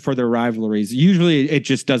remembered for their rivalries. Usually, it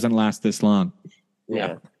just doesn't last this long.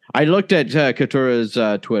 Yeah. I looked at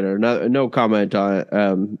Katurah's Twitter. No comment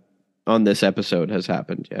on this episode has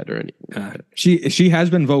happened yet or anything. She has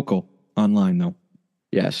been vocal online though.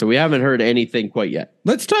 Yeah, so we haven't heard anything quite yet.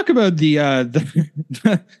 Let's talk about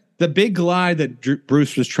the big lie that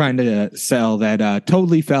Bruce was trying to sell that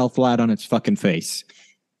totally fell flat on its fucking face.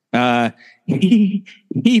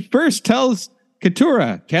 He first tells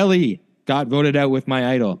Katurah, Kelly got voted out with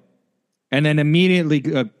my idol, and then immediately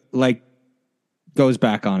goes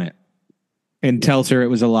back on it and tells her it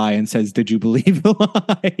was a lie and says, "Did you believe the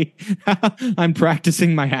lie?" I'm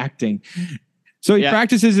practicing my acting. So he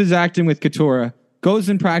practices his acting with Katurah, goes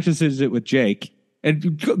and practices it with Jake,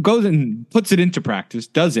 and goes and puts it into practice,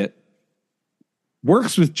 does it,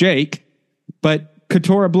 works with Jake, but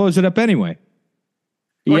Katurah blows it up anyway.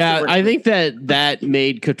 Yeah, I think that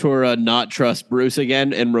made Katurah not trust Bruce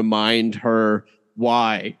again and remind her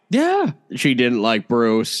why she didn't like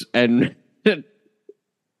Bruce. And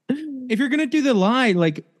if you're gonna do the lie,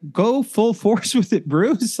 like go full force with it,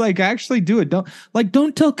 Bruce. Like actually do it. Don't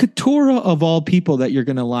tell Katurah of all people that you're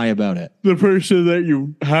gonna lie about it. The person that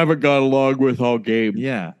you haven't got along with all game.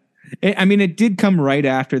 Yeah, I mean, it did come right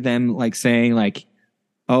after them like saying like,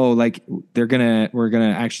 "Oh, like we're gonna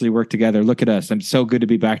actually work together. Look at us. I'm so good to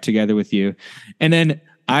be back together with you." And then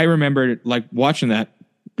I remember like watching that,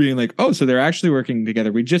 being like, "Oh, so they're actually working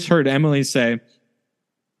together." We just heard Emily say.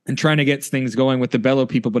 And trying to get things going with the Bellow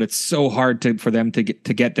people, but it's so hard for them to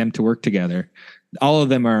get them to work together. All of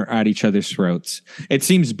them are at each other's throats. It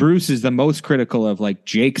seems Bruce is the most critical of like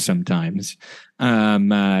Jake sometimes.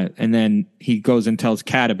 And then he goes and tells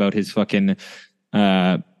Kat about his fucking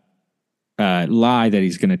lie that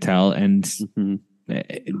he's going to tell. And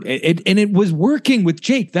It was working with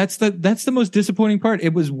Jake. That's the most disappointing part.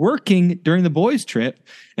 It was working during the boys' trip,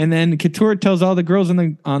 and then Couture tells all the girls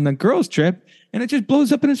on the girls' trip, and it just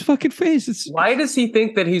blows up in his fucking face. Why does he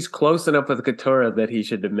think that he's close enough with Couture that he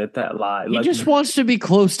should admit that lie? He just wants to be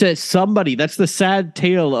close to somebody. That's the sad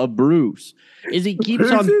tale of Bruce. Is he keeps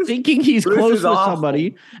thinking he's close with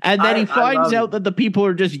somebody, and then he finds out that the people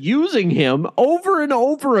are just using him over and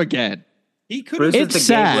over again. It's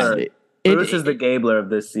sad. Bruce is the Gabler of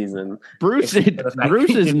this season. Bruce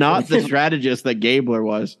is not the strategist that Gabler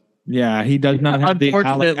was. Yeah, he does not have the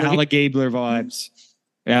Ala Gabler vibes.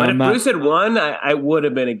 But if Bruce had won, I would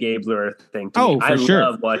have been a Gabler thing. I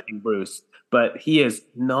love watching Bruce, but he is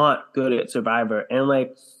not good at Survivor. And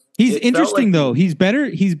he's interesting though. He's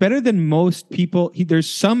better than most people. There's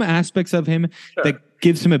some aspects of him that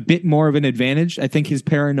gives him a bit more of an advantage. I think his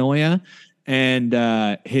paranoia and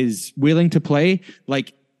his willing to play.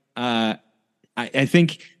 I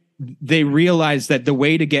think they realize that the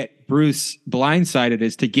way to get Bruce blindsided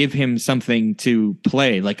is to give him something to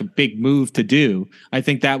play, like a big move to do. I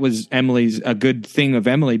think that was a good thing of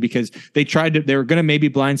Emily, because they were going to maybe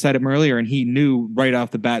blindside him earlier, and he knew right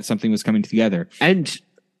off the bat something was coming together. And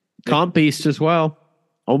Comp Beast as well.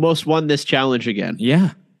 Almost won this challenge again.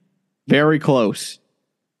 Yeah. Very close.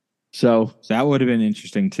 So that would have been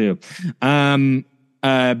interesting too.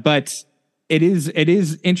 But it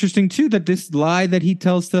is interesting too that this lie that he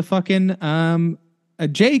tells to fucking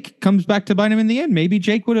Jake comes back to bite him in the end. Maybe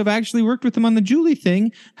Jake would have actually worked with him on the Julie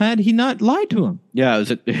thing had he not lied to him. Yeah,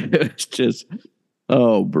 it's just,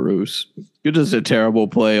 oh, Bruce, you're just a terrible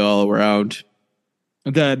play all around.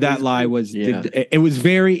 That lie was it was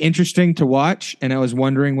very interesting to watch, and I was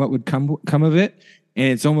wondering what would come of it. And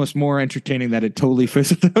it's almost more entertaining that it totally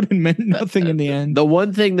fizzled out and meant nothing in the end. The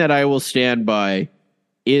one thing that I will stand by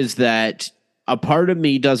is that a part of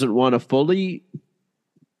me doesn't want to fully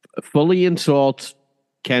insult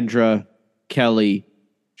Kendra, Kelly,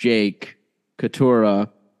 Jake, Katura,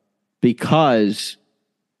 because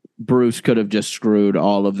Bruce could have just screwed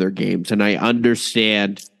all of their games. And I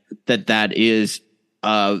understand that is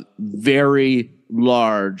a very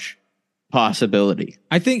large possibility.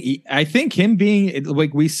 I think him being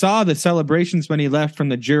like, we saw the celebrations when he left from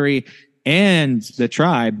the jury and the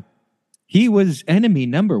tribe. He was enemy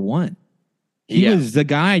number one. He was the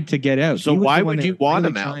guy to get out. So why would you want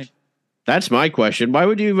him out? That's my question. Why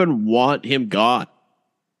would you even want him gone?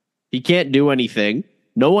 He can't do anything.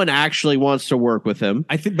 No one actually wants to work with him.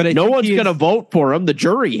 No one's going to vote for him. The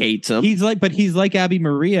jury hates him. He's like Abby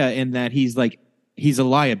Maria in that he's a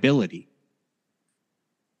liability.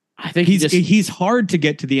 I think he's hard to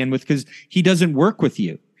get to the end with because he doesn't work with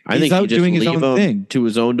you. He's out doing his own thing to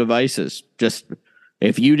his own devices. Just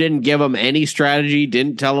if you didn't give him any strategy,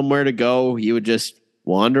 didn't tell him where to go, he would just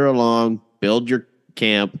wander along, build your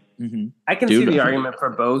camp. Mm-hmm. I can see the argument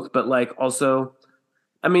for both, but also,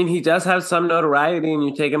 I mean, he does have some notoriety, and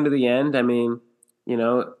you take him to the end. I mean,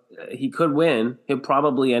 he could win. He'll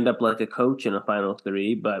probably end up like a coach in a final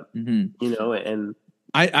three, but and.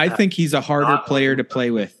 I think he's a harder player to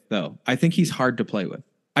play with, though. I think he's hard to play with.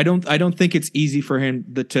 I don't think it's easy for him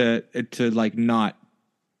to not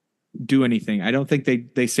do anything. I don't think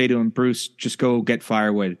they say to him, Bruce, just go get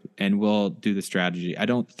firewood and we'll do the strategy. I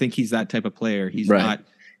don't think he's that type of player. He's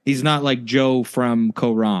not like Joe from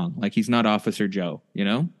Co Wrong. Like, he's not Officer Joe,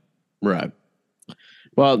 Right.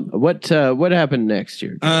 Well, what happened next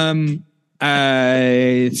year?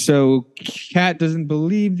 So Kat doesn't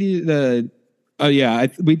believe the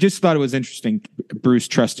we just thought it was interesting, Bruce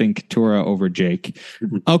trusting Katura over Jake.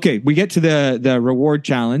 Okay, we get to the reward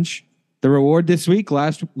challenge. The reward this week,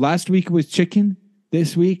 last week was chicken.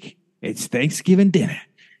 This week, it's Thanksgiving dinner,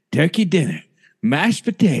 turkey dinner, mashed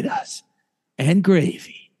potatoes, and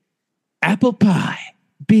gravy, apple pie,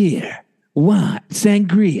 beer, wine,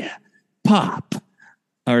 sangria, pop.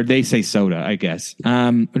 Or they say soda, I guess.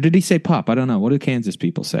 Or did he say pop? I don't know. What do Kansas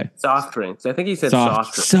people say? Soft drinks. I think he said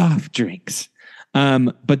soft drinks. Soft drinks.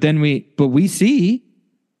 But we see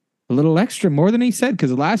a little extra more than he said,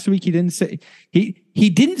 because last week he didn't say he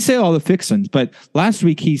didn't say all the fixins, but last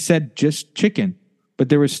week he said just chicken. But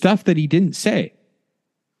there was stuff that he didn't say.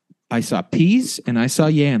 I saw peas and I saw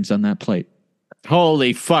yams on that plate.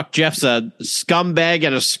 Holy fuck, Jeff's a scumbag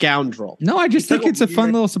and a scoundrel. No, I just think it's a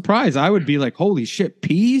fun little surprise. I would be like, holy shit,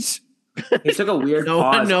 peas? He took a weird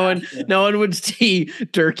pause. No one would see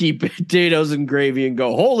turkey, potatoes, and gravy and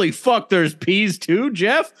go, holy fuck, there's peas too,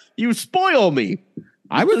 Jeff? You spoil me.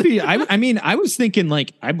 I would be, I was thinking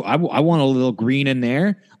like, I want a little green in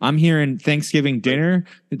there. I'm hearing Thanksgiving dinner,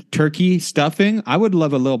 turkey stuffing. I would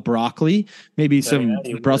love a little broccoli, maybe some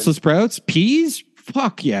Brussels sprouts, peas.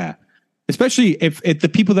 Fuck yeah. Especially if the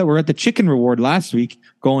people that were at the chicken reward last week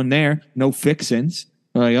going there, no fixins.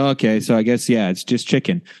 Like, okay, so I guess, yeah, it's just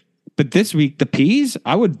chicken. But this week, the peas,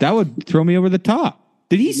 that would throw me over the top.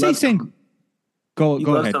 Did he say something? Go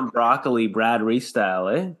ahead. Some broccoli, Brad Reese style,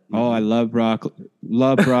 eh? Oh, I love broccoli.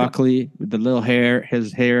 Love broccoli with the little hair.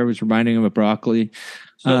 His hair was reminding him of broccoli.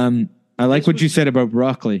 I like what you said about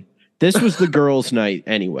broccoli. This was the girls' night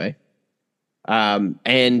anyway. And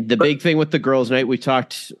the big thing with the girls' night, we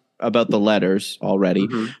talked about the letters already.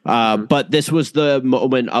 But this was the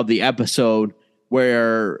moment of the episode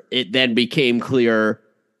where it then became clear,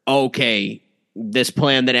 okay, this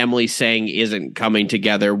plan that Emily's saying isn't coming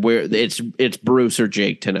together. Where it's Bruce or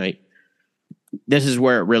Jake tonight. This is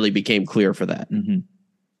where it really became clear for that.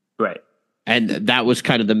 Right. And that was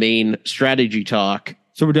kind of the main strategy talk.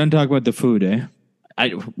 So we're done talking about the food, eh?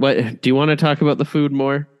 What do you want to talk about the food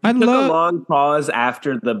more? I took a long pause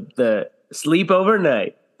after the sleepover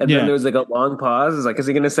night. And then there was like a long pause. It's like, is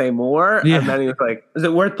he going to say more? Yeah. And then he was like, is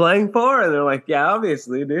it worth playing for? And they're like, yeah,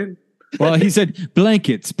 obviously, dude. Well, he said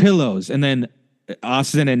blankets, pillows. And then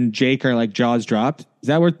Austin and Jake are like jaws dropped. Is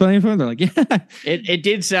that worth playing for? They're like, yeah. It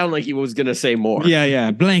did sound like he was going to say more. Yeah.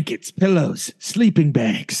 Blankets, pillows, sleeping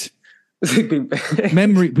bags.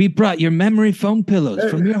 We brought your memory foam pillows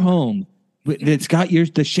from your home. It's got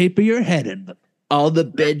the shape of your head in them. All the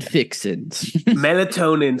bed fixins.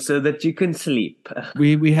 Melatonin so that you can sleep.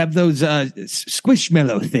 We have those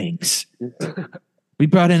squishmallow things. We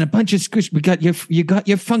brought in a bunch of squish. You got your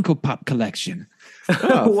Funko Pop collection.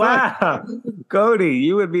 Oh, wow. Cody,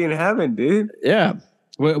 you would be in heaven, dude. Yeah.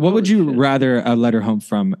 What would you rather a letter home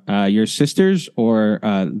from? Your sisters or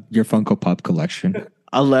your Funko Pop collection?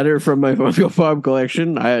 A letter from my Funko Pop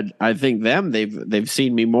collection. I think they've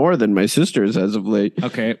seen me more than my sisters as of late.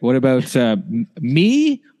 Okay, what about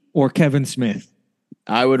me or Kevin Smith?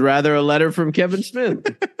 I would rather a letter from Kevin Smith.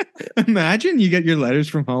 Imagine you get your letters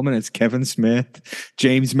from home and it's Kevin Smith,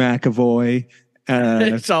 James McAvoy.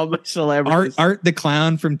 It's all my celebrities. Art the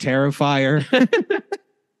Clown from Terrifier.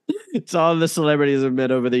 It's all the celebrities I've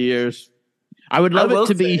met over the years. I would love it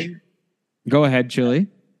to be. Go ahead, Chili.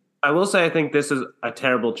 I will say I think this is a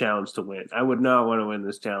terrible challenge to win. I would not want to win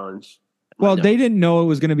this challenge. Well, they didn't know it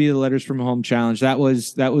was going to be the Letters from Home challenge. That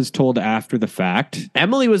was told after the fact.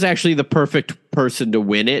 Emily was actually the perfect person to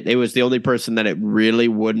win it. It was the only person that it really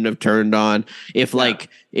wouldn't have turned on. If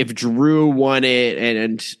Drew won it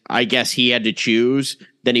and I guess he had to choose,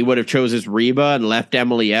 then he would have chosen Reba and left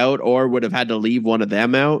Emily out, or would have had to leave one of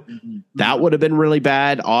them out. That would have been really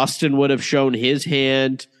bad. Austin would have shown his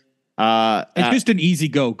hand. It's just an easy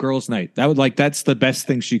go girls' night. That's the best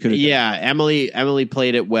thing she could have done. Yeah, Emily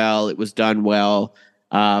played it well. It was done well.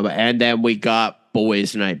 And then we got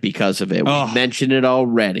boys' night because of it. We mentioned it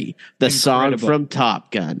already. The song from Top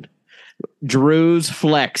Gun. Drew's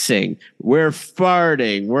flexing. We're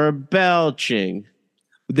farting. We're belching.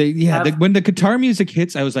 When the guitar music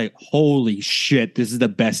hits, I was like, holy shit, this is the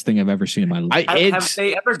best thing I've ever seen in my life. Have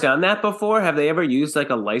they ever done that before? Have they ever used like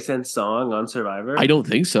a licensed song on Survivor? I don't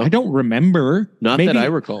think so. I don't remember. Maybe that I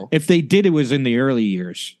recall. If they did, it was in the early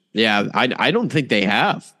years. Yeah, I don't think they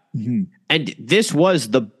have. Mm-hmm. And this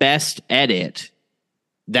was the best edit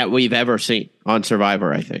that we've ever seen on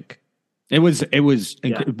Survivor, I think. It was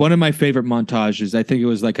one of my favorite montages. I think it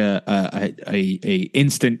was like a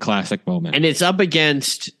instant classic moment. And it's up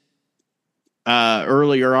against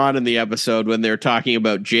earlier on in the episode when they're talking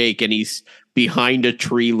about Jake and he's behind a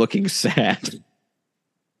tree looking sad.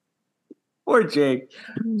 Poor Jake.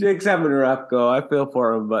 Jake's having a rough go. I feel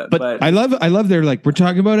for him, but I love their like, we're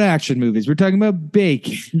talking about action movies. We're talking about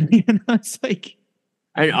bacon. It's like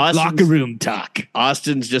locker room talk.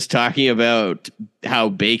 Austin's just talking about how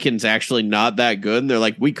bacon's actually not that good. And they're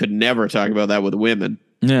like, we could never talk about that with women.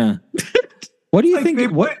 Yeah. What do you think? They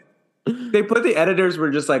put the editors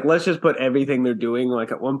were just like, let's just put everything they're doing.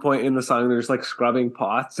 Like at one point in the song, they're just like scrubbing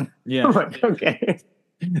pots. Yeah. I'm like, okay.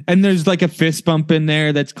 And there's like a fist bump in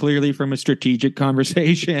there that's clearly from a strategic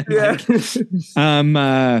conversation. Yeah.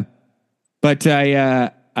 But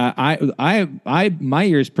my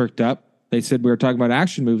ears perked up. They said we were talking about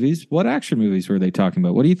action movies. What action movies were they talking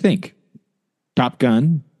about? What do you think? Top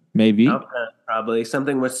Gun, maybe. Probably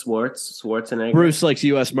something with Schwarzenegger. Bruce likes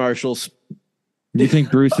U.S. Marshals. Do you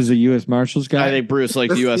think Bruce is a U.S. Marshals guy? I think Bruce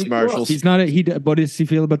likes U.S. Marshals. He's not. What does he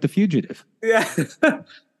feel about The Fugitive? Yeah.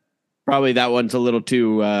 Probably that one's a little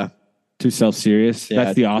too self-serious. Yeah,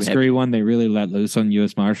 that's the Oscar-y one. They really let loose on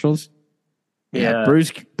U.S. Marshals. Yeah.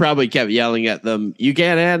 Bruce probably kept yelling at them. You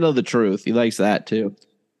can't handle the truth. He likes that too.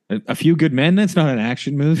 A Few Good Men. That's not an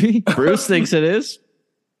action movie. Bruce thinks it is.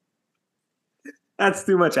 That's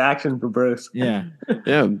too much action for Bruce. Yeah.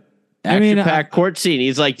 Yeah. Action-packed court scene.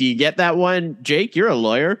 He's like, "Do you get that one, Jake? You're a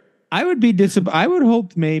lawyer." I would be I would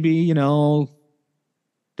hope maybe,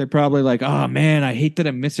 they're probably like, "Oh man, I hate that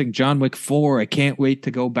I'm missing John Wick 4. I can't wait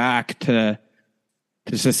to go back to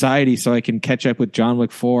society so I can catch up with John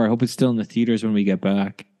Wick 4. I hope it's still in the theaters when we get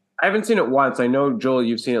back." I haven't seen it once. I know, Joel,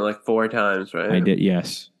 you've seen it like 4 times, right? I did,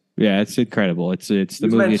 yes. Yeah, it's incredible. It's the you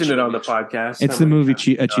movie. Mentioned it on the podcast. It's the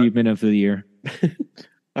movie achievement of the year.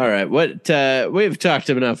 All right, we've talked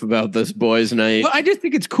enough about this boys' night. Well, I just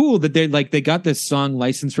think it's cool that they got this song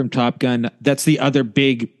licensed from Top Gun. That's the other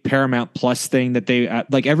big Paramount Plus thing that they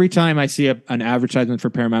like. Every time I see an advertisement for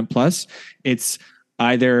Paramount Plus, it's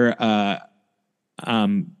either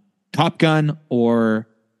Top Gun or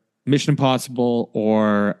Mission Impossible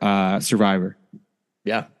or Survivor.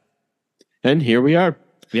 Yeah, and here we are.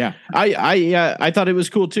 Yeah, I thought it was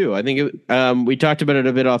cool too. I think we talked about it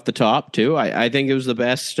a bit off the top too. I think it was the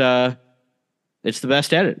best. It's the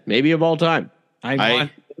best edit, maybe of all time. I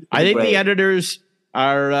think the editors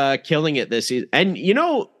are killing it this season. And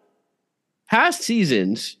past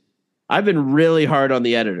seasons, I've been really hard on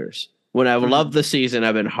the editors. When I've loved the season,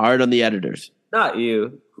 I've been hard on the editors. Not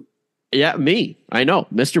you. Yeah, me. I know,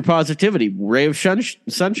 Mr. Positivity, ray of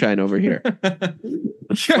sunshine over here.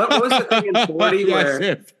 What was the thing in 40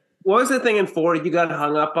 what was the thing in 40 you got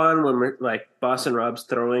hung up on when we're like Boss and Rob's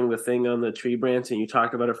throwing the thing on the tree branch and you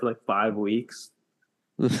talked about it for like 5 weeks?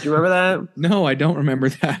 Do you remember that? No, I don't remember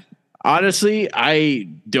that. Honestly, I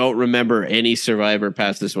don't remember any Survivor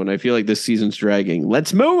past this one. I feel like this season's dragging.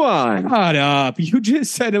 Let's move on. Shut up. You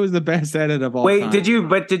just said it was the best edit of all time. Wait, did you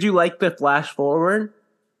like the flash forward?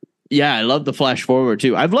 Yeah, I love the flash forward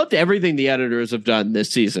too. I've loved everything the editors have done this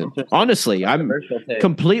season. Honestly, I'm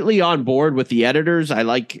completely on board with the editors. I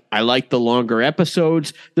like the longer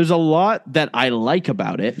episodes. There's a lot that I like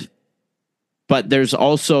about it, but there's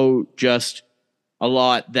also just a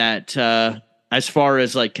lot that, as far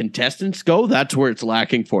as like contestants go, that's where it's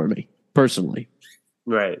lacking for me personally.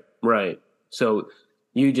 Right. So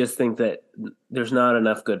you just think that there's not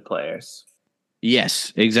enough good players.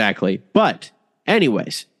 Yes, exactly. But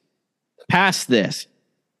anyways, past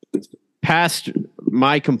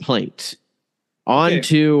my complaints,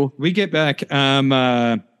 we get back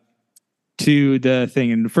to the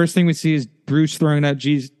thing, and the first thing we see is Bruce throwing out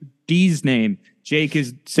Dee's name. Jake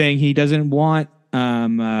is saying he doesn't want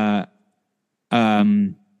that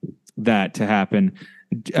to happen,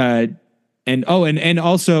 and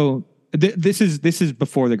also this is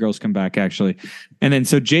before the girls come back actually, and then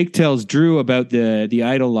so Jake tells Drew about the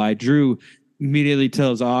idol lie. Drew immediately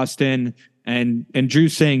tells Austin, and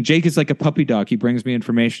Drew's saying Jake is like a puppy dog. He brings me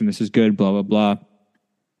information. This is good. Blah blah blah.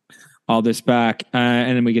 All this back,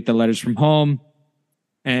 and then we get the letters from home,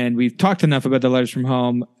 and we've talked enough about the letters from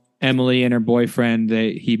home. Emily and her boyfriend,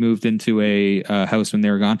 he moved into a house when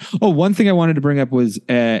they were gone. Oh, one thing I wanted to bring up was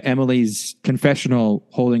Emily's confessional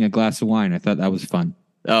holding a glass of wine. I thought that was fun.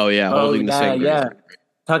 Oh yeah, holding the sangria. Yeah,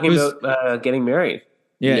 talking about getting married.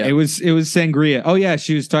 Yeah, it was sangria. Oh yeah,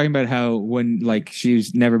 she was talking about how when like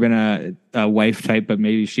she's never been a wife type, but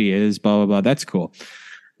maybe she is. Blah blah blah. That's cool.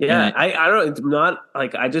 Yeah, I don't. It's not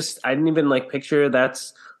like I didn't even like picture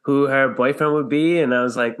that's who her boyfriend would be, and I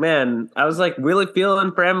was like, man, I was like really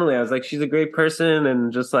feeling for Emily. I was like, she's a great person,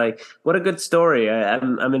 and just like what a good story.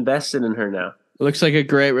 I'm invested in her now. Looks like a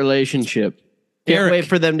great relationship. Can't wait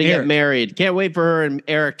for them to get married. Can't wait for her and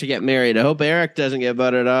Eric to get married. I hope Eric doesn't get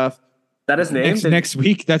butted off. That is name next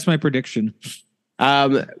week. That's my prediction.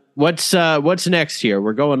 What's next here?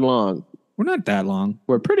 We're going long. We're not that long.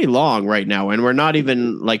 We're pretty long right now, and we're not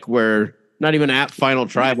even at Final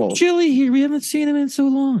Tribal. Chili here. We haven't seen him in so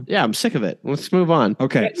long. Yeah, I'm sick of it. Let's move on.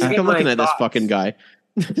 Okay, I'm looking at this fucking guy.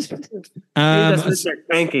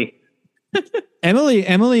 Cranky.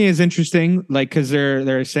 Emily is interesting, like because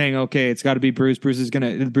they're saying, okay, it's got to be Bruce.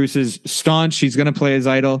 Bruce is staunch. He's gonna play his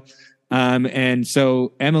idol, and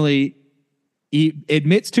so Emily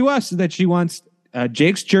admits to us that she wants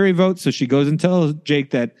Jake's jury vote. So she goes and tells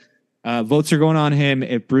Jake that votes are going on him.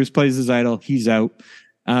 If Bruce plays his idol, he's out.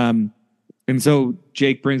 And so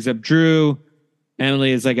Jake brings up Drew.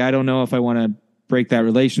 Emily is like, I don't know if I want to break that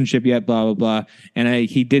relationship yet. Blah blah blah. And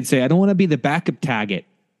he did say, I don't want to be the backup target.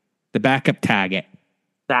 The backup target.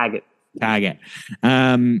 Target.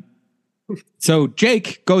 So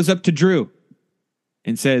Jake goes up to Drew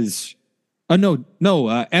and says, oh, no.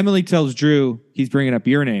 Emily tells Drew he's bringing up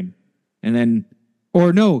your name. And then,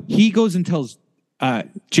 or no, he goes and tells,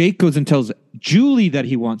 Jake goes and tells Julie that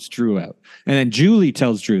he wants Drew out. And then Julie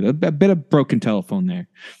tells Drew, a bit of broken telephone there,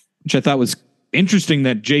 which I thought was interesting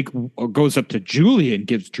that Jake goes up to Julie and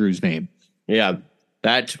gives Drew's name. Yeah,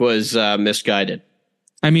 that was misguided.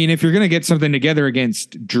 I mean, if you're going to get something together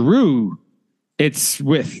against Drew, it's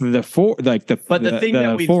with the four, like the thing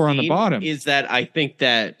that we've four on the bottom. Is that I think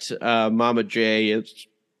that Mama J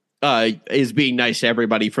is being nice to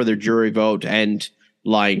everybody for their jury vote and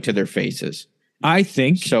lying to their faces. I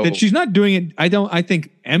think that she's not doing it. I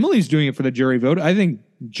think Emily's doing it for the jury vote. I think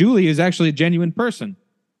Julie is actually a genuine person.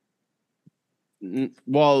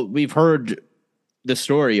 Well, we've heard the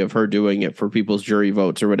story of her doing it for people's jury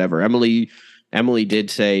votes or whatever. Emily did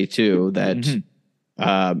say too that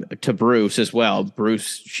to Bruce as well.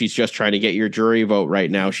 Bruce, she's just trying to get your jury vote right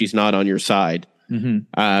now. She's not on your side.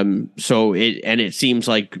 So it seems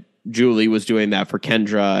like Julie was doing that for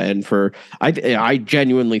Kendra and for I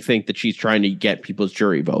genuinely think that she's trying to get people's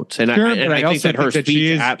jury votes, and I think that her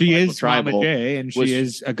speech at she is Tribal Mama J, and she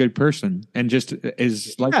is a good person and just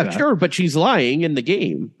is like that. Sure, but she's lying in the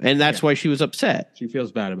game, and that's why she was upset. She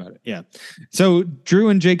feels bad about it. Yeah. So Drew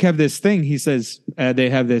and Jake have this thing. He says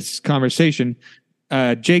they have this conversation.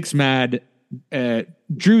 Jake's mad.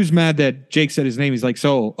 Drew's mad that Jake said his name. He's like,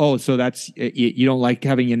 so that's you don't like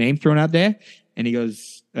having your name thrown out there? And he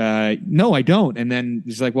goes, no, I don't. And then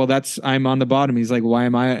he's like, well, I'm on the bottom. He's like, why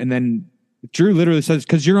am I? And then Drew literally says,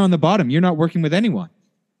 because you're on the bottom. You're not working with anyone.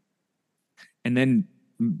 And then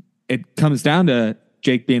it comes down to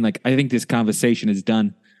Jake being like, I think this conversation is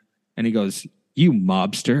done. And he goes, you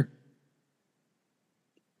mobster.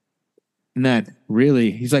 And that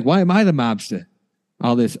really, he's like, why am I the mobster?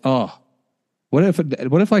 All this, what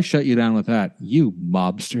if I shut you down with that? You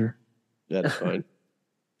mobster. That's fine.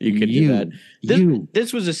 You could do that.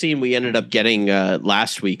 This was a scene we ended up getting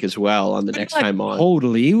last week as well on the next time on.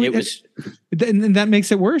 Totally. It was, and that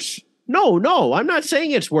makes it worse. No, I'm not saying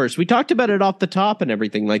it's worse. We talked about it off the top and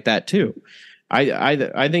everything like that too.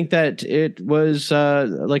 I think that it was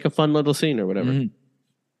like a fun little scene or whatever. Mm-hmm.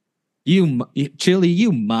 You Chili,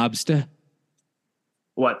 you mobster.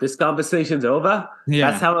 What? This conversation's over? Yeah.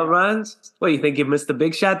 That's how it runs? What, you think you missed the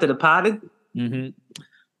big shot, The Departed? Mm-hmm.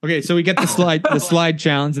 Okay, so we get the slide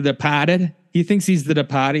challenge, The Departed. He thinks he's The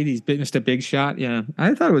Departed. He's Mr. Big Shot. Yeah,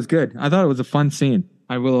 I thought it was good. I thought it was a fun scene.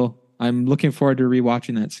 I'm looking forward to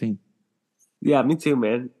rewatching that scene. Yeah, me too,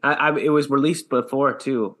 man. It was released before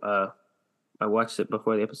too. I watched it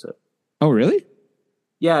before the episode. Oh, really?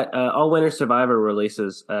 Yeah, All Winter Survivor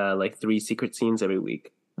releases like 3 secret scenes every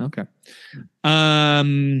week. Okay.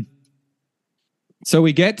 So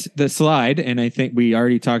we get the slide, and I think we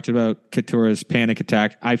already talked about Katura's panic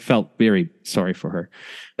attack. I felt very sorry for her.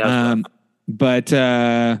 But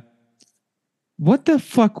what the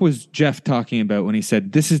fuck was Jeff talking about when he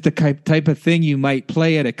said, this is the type of thing you might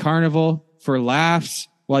play at a carnival for laughs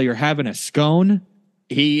while you're having a scone?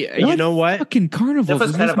 You know what? Fucking carnival. Jeff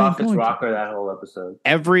was kind of off his rocker that whole episode.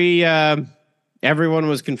 Everyone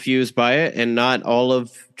was confused by it, and not all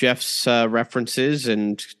of Jeff's references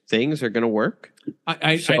and things are going to work.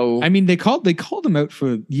 I mean, they called him out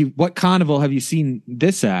for you. What carnival have you seen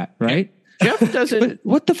this at? Right? Jeff doesn't. But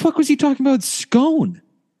what the fuck was he talking about? Scone.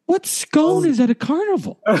 What scone is at a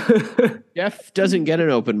carnival? Jeff doesn't get an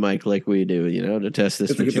open mic like we do, to test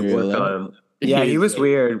this material. Yeah, he was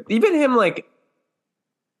weird. Even him, like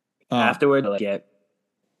afterward, get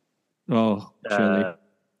Chili.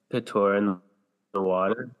 Katura in the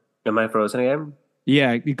water. Am I frozen again?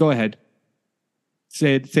 Yeah, go ahead.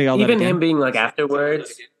 Say all that. Even again. him being like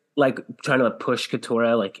afterwards, like trying to push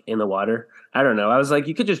Katura like in the water. I don't know. I was like,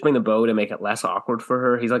 you could just bring the boat and make it less awkward for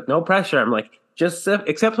her. He's like, no pressure. I'm like, just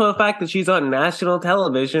except for the fact that she's on national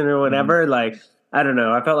television or whatever. Mm-hmm. Like, I don't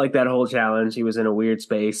know. I felt like that whole challenge, he was in a weird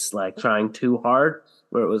space, like trying too hard,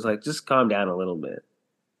 where it was like, just calm down a little bit.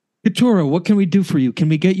 Katura, what can we do for you? Can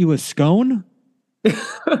we get you a scone?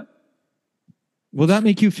 Will that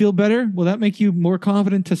make you feel better? Will that make you more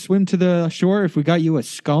confident to swim to the shore if we got you a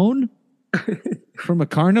scone from a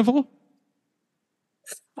carnival?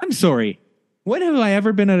 I'm sorry. When have I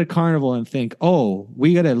ever been at a carnival and think, oh,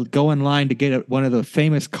 we got to go in line to get one of the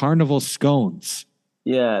famous carnival scones?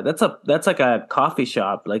 Yeah, that's like a coffee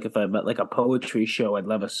shop. Like if I'm at like a poetry show, I'd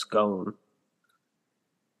love a scone.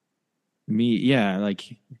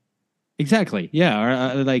 Exactly.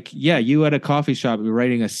 Yeah. Or you at a coffee shop, you're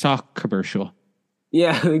writing a sock commercial.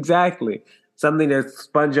 Yeah, exactly. Something to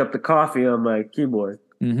sponge up the coffee on my keyboard.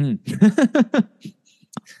 Mm-hmm.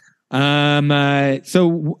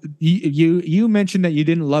 So you mentioned that you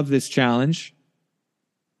didn't love this challenge.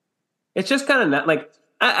 It's just kind of not like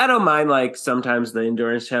I don't mind like sometimes the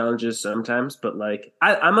endurance challenges sometimes, but like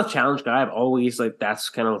I'm a challenge guy. I've always like that's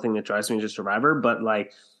kind of the thing that drives me to Survivor. But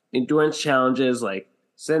like endurance challenges, like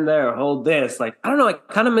sitting there, hold this. Like, I don't know. I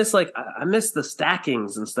kind of miss I miss the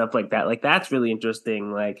stackings and stuff like that. Like, that's really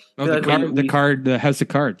interesting. Like, the House of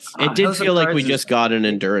Cards. It did feel like we just got an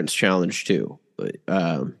endurance challenge too. But,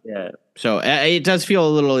 yeah. So it does feel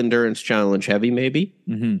a little endurance challenge heavy, maybe.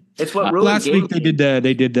 Mm-hmm. It's what last week they did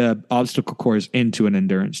the obstacle course into an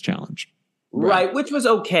endurance challenge. Right, which was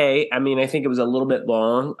okay. I mean, I think it was a little bit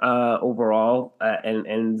long overall,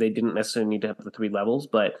 and they didn't necessarily need to have the 3 levels.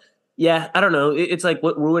 But yeah, I don't know. It's like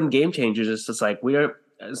what ruined Game Changers. It's just like we are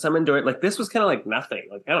some endurance. Like this was kind of like nothing.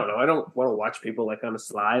 Like I don't know. I don't want to watch people like on a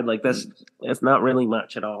slide like this. It's not really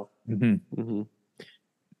much at all. Mm-hmm.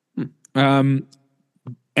 Mm-hmm.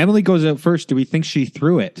 Emily goes out first. Do we think she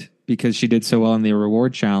threw it because she did so well in the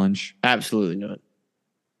reward challenge? Absolutely not.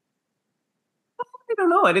 I don't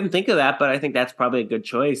know. I didn't think of that, but I think that's probably a good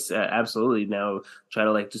choice. Absolutely. Now try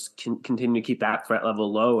to like just continue to keep that threat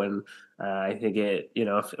level low. And I think it,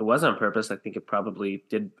 if it was on purpose, I think it probably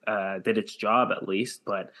did its job at least.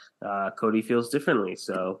 But Cody feels differently.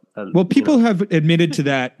 So, well, people have admitted to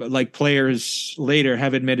that. But like players later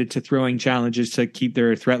have admitted to throwing challenges to keep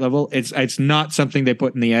their threat level. It's not something they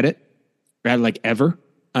put in the edit, like ever.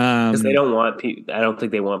 Because they don't want people. I don't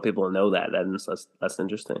think they want people to know that. That's less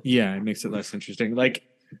interesting. Yeah, it makes it less interesting.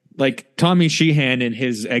 Like Tommy Sheehan in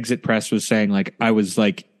his exit press was saying, like I was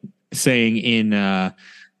like saying in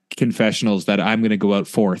confessionals that I'm going to go out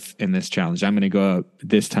 4th in this challenge. I'm going to go out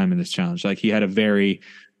this time in this challenge. Like he had a very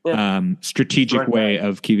strategic way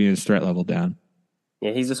of keeping his threat level down.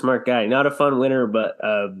 Yeah, he's a smart guy. Not a fun winner, but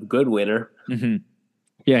a good winner. Mm-hmm.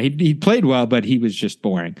 Yeah, he played well, but he was just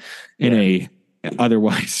boring in a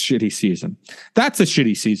otherwise shitty season. That's a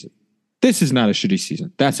shitty season. This is not a shitty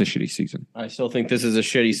season. That's a shitty season. I still think this is a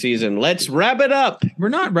shitty season. Let's wrap it up. We're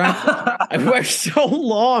not wrapping. We're so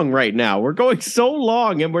long right now. We're going so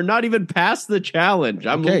long and we're not even past the challenge.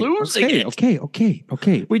 I'm losing it.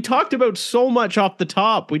 Okay. We talked about so much off the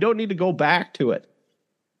top. We don't need to go back to it.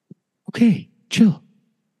 Okay, chill.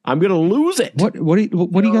 I'm going to lose it. What do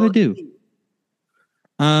you got to do?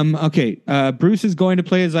 Okay. Bruce is going to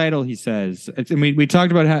play his idol, he says. We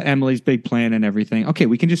talked about how Emily's big plan and everything. Okay,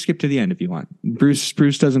 we can just skip to the end if you want. Bruce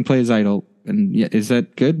doesn't play his idol. And is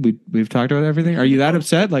that good? We've talked about everything. Are you that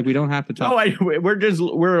upset? Like we don't have to talk. No,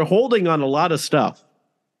 we're holding on a lot of stuff.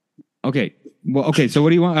 Okay. Well, okay. So what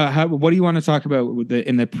do you want? What do you want to talk about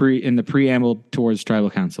in the preamble towards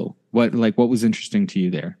Tribal Council? What was interesting to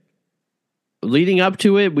you there? Leading up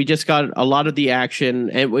to it, we just got a lot of the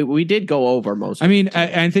action, and we did go over most. I mean,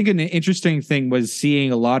 I think an interesting thing was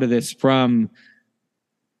seeing a lot of this from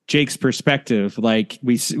Jake's perspective. Like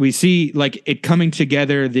we see like it coming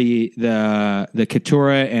together, the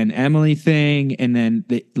Katurah and Emily thing, and then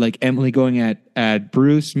like Emily going at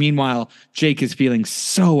Bruce. Meanwhile, Jake is feeling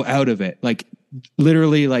so out of it, like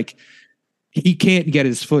literally, like he can't get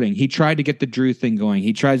his footing. He tried to get the Drew thing going.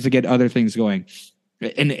 He tries to get other things going.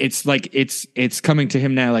 And it's like it's coming to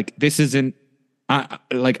him now. Like this isn't.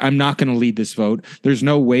 I'm not going to lead this vote. There's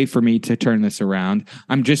no way for me to turn this around.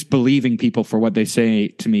 I'm just believing people for what they say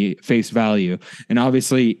to me, face value. And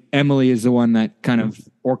obviously, Emily is the one that kind of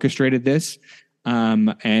orchestrated this,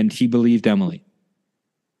 and he believed Emily.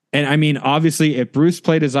 And I mean, obviously, if Bruce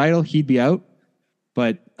played his idol, he'd be out.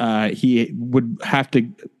 But he would have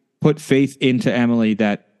to put faith into Emily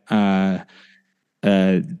that.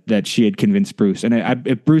 That she had convinced Bruce, and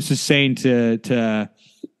if Bruce is saying to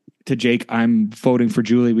Jake, "I'm voting for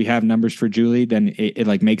Julie. We have numbers for Julie," then it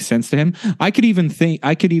like makes sense to him. I could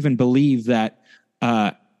even believe that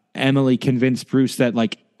Emily convinced Bruce that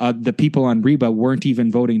like the people on Reba weren't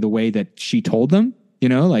even voting the way that she told them. You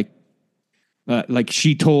know, like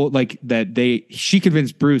she told like that she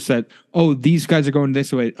convinced Bruce that these guys are going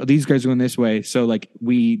this way, these guys are going this way, so like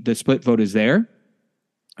the split vote is there.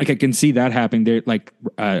 Like I can see that happening there, like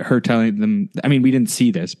her telling them. I mean, we didn't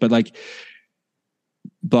see this, but like,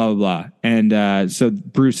 blah blah blah. And so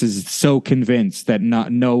Bruce is so convinced that not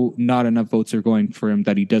enough votes are going for him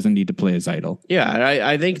that he doesn't need to play his idol. Yeah,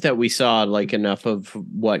 I think that we saw like enough of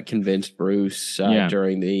what convinced Bruce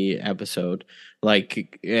during the episode.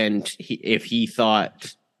 Like, and if he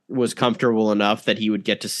thought was comfortable enough that he would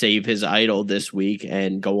get to save his idol this week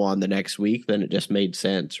and go on the next week, then it just made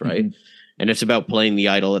sense, right? Mm-hmm. And it's about playing the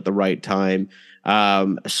idol at the right time.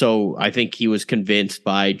 So I think he was convinced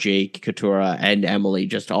by Jake, Katurah, and Emily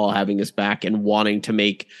just all having his back and wanting to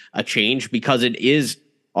make a change, because it is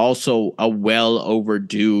also a well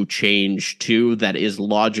overdue change too that is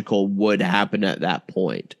logical would happen at that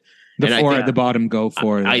point. The four at the bottom go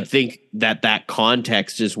for it. I think that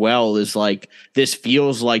context as well is like, this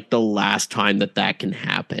feels like the last time that can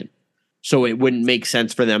happen. So it wouldn't make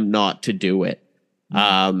sense for them not to do it.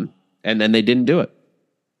 And then they didn't do it.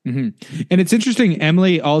 Mm-hmm. And it's interesting.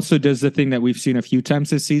 Emily also does the thing that we've seen a few times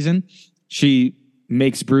this season. She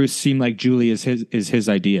makes Bruce seem like Julie is his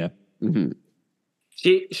idea. Mm-hmm.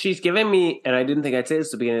 She's giving me, and I didn't think I'd say this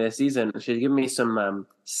at the beginning of the season. She's giving me some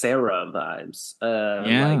Sarah vibes.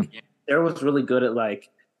 Like Sarah was really good at like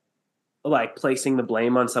placing the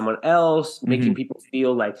blame on someone else, making people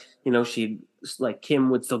feel like she like Kim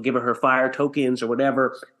would still give her fire tokens or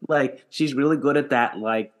whatever. Like she's really good at that.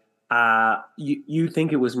 Like you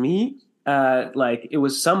think it was me, like it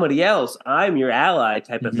was somebody else. I'm your ally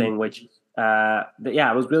type of thing. Which I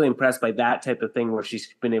was really impressed by that type of thing where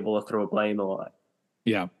she's been able to throw blame a lot.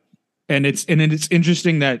 Yeah. And it's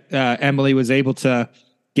interesting that Emily was able to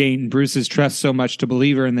gain Bruce's trust so much to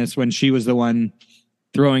believe her in this when she was the one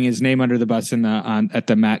throwing his name under the bus at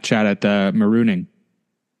the mat chat at the marooning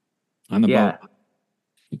on the boat.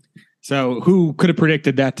 So who could have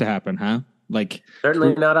predicted that to happen, huh? Like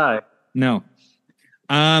certainly not I. No.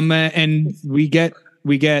 And we get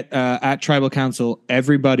at Tribal Council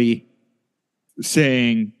everybody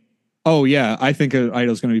saying, "Oh yeah, I think an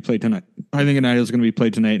idol's going to be played tonight. I think an idol's going to be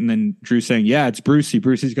played tonight." And then Drew saying, "Yeah, it's Brucey.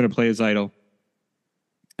 Brucey's going to play his idol."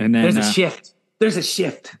 And then there's a shift. There's a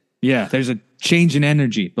shift. Yeah, there's a change in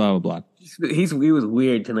energy. Blah blah blah. He was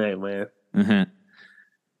weird tonight, man. Uh-huh.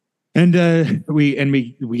 And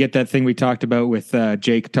we get that thing we talked about with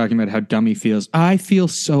Jake talking about how dumb he feels. I feel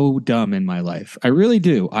so dumb in my life. I really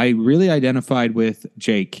do. I really identified with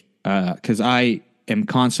Jake because I am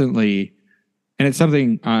constantly. And it's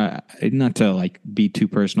something, not to like be too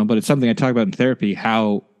personal, but it's something I talk about in therapy,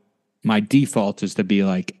 how my default is to be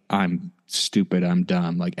like, I'm stupid, I'm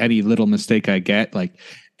dumb. Like any little mistake I get, like,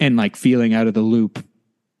 and like feeling out of the loop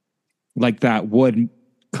like that would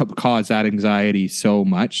cause that anxiety so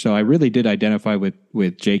much. So I really did identify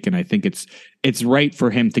with Jake, and I think it's right for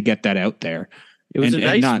him to get that out there. It was a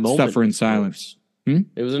nice not moment suffer in silence.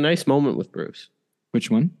 It was a nice moment with Bruce. Which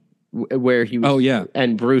one? Where he was, oh yeah,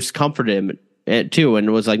 and Bruce comforted him too,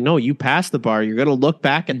 and was like, "No, you passed the bar. You're going to look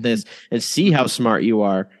back at this and see how smart you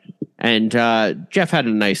are." And Jeff had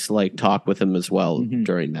a nice like talk with him as well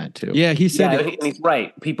during that too. Yeah, he said, and he's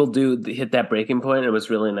right. People do hit that breaking point. It was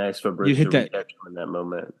really nice for Bruce to reject him in that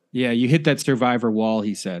moment. Yeah, you hit that survivor wall.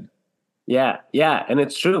 He said. Yeah, and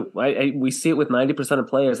it's true. We see it with 90% of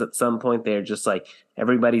players. At some point, they're just like,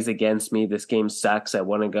 everybody's against me. This game sucks. I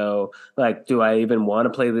want to go. Like, do I even want to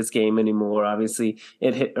play this game anymore? Obviously,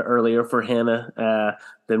 it hit earlier for Hannah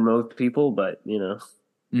than most people, but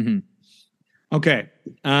Okay.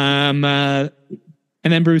 And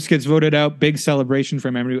then Bruce gets voted out. Big celebration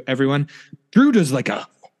from everyone. Drew does like a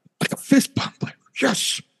fist bump. Like,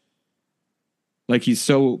 yes. Like he's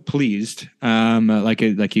so pleased,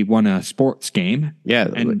 like he won a sports game. Yeah,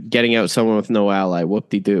 and getting out someone with no ally.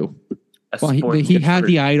 Whoop-de-doo. Well, he had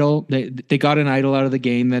the idol. They got an idol out of the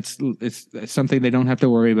game. It's something they don't have to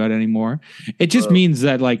worry about anymore. It just means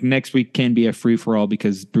that like next week can be a free for all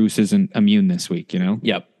because Bruce isn't immune this week. You know.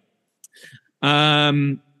 Yep.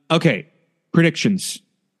 Okay. Predictions.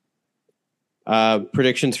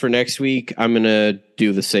 Predictions for next week. I'm gonna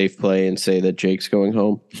do the safe play and say that Jake's going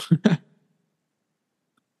home.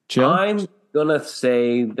 Jill? I'm gonna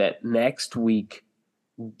say that next week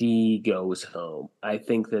D goes home. I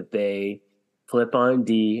think that they flip on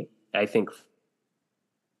D. I think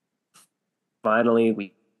finally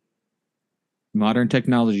we modern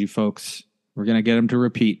technology, folks. We're gonna get him to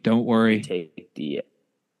repeat. Don't worry. Take D.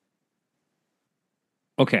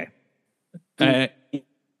 Okay.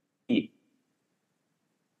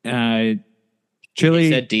 Chili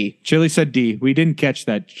said D. Chili said D. We didn't catch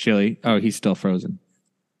that, Chili. Oh, he's still frozen.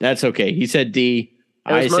 That's okay. He said D.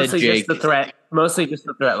 I said Jake. Just the threat. Mostly just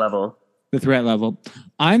the threat level. The threat level.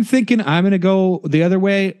 I'm thinking I'm going to go the other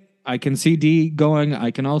way. I can see D going. I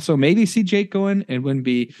can also maybe see Jake going. It wouldn't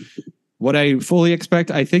be what I fully expect.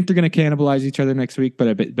 I think they're going to cannibalize each other next week.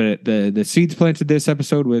 But the seeds planted this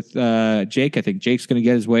episode with Jake. I think Jake's going to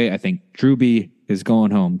get his way. I think Drewby is going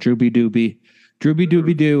home. Drewby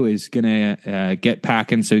Doo is going to get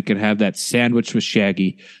packing so he can have that sandwich with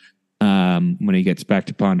Shaggy when he gets back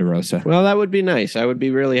to Ponderosa. Well, that would be nice. I would be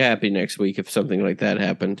really happy next week if something like that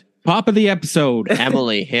happened. Pop of the episode.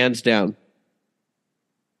 Emily, hands down.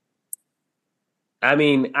 I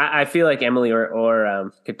mean, I feel like Emily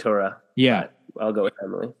or Katura. Yeah. I'll go with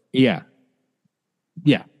Emily. Yeah.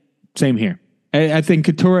 Yeah. Same here. I think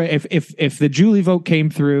Katura, if the Julie vote came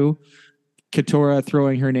through, Katura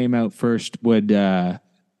throwing her name out first would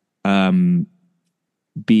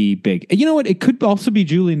be big. You know what? It could also be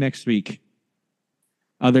Julie next week,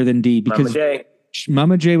 other than D, because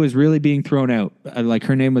Mama J was really being thrown out. Like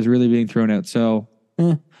her name was really being thrown out. So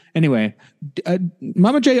Anyway,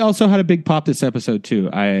 Mama J also had a big pop this episode too.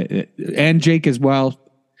 And Jake as well.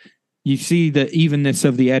 You see the evenness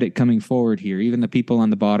of the edit coming forward here. Even the people on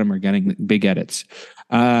the bottom are getting big edits.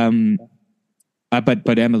 But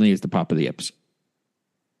Emily is the pop of the episode.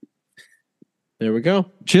 There we go.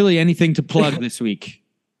 Chili, anything to plug this week?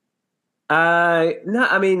 No,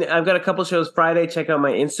 I mean, I've got a couple shows Friday. Check out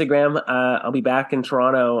my Instagram. I'll be back in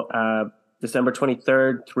Toronto December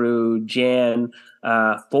 23rd through Jan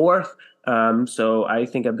 4th. So I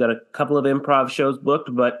think I've got a couple of improv shows booked,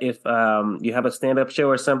 but if you have a stand-up show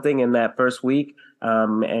or something in that first week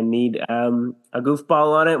and need a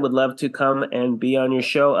goofball on it, would love to come and be on your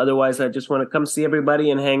show. Otherwise, I just want to come see everybody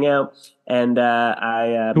and hang out. And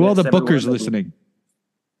to all the bookers listening.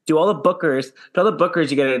 To all the bookers,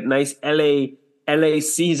 you get a nice LA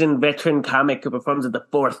seasoned veteran comic who performs at the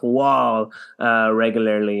fourth wall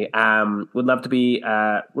regularly. Would love to be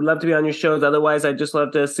on your shows. Otherwise, I'd just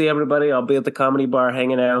love to see everybody. I'll be at the comedy bar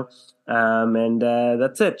hanging out. And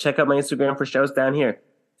that's it. Check out my Instagram for shows down here.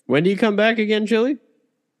 When do you come back again, Chili?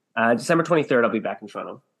 December 23rd, I'll be back in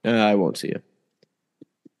Toronto. I won't see you.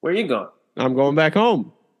 Where are you going? I'm going back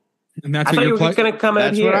home. And that's I thought you were just going to come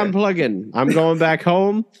out here. That's what I'm plugging. I'm going back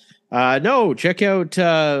home. No, check out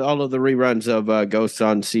all of the reruns of Ghosts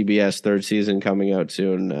on CBS third season coming out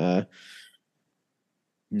soon.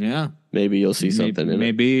 Yeah. Maybe you'll see something in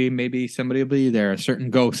it. Maybe somebody will be there, a certain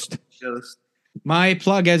ghost. My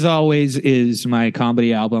plug, as always, is my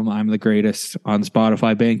comedy album, I'm the Greatest, on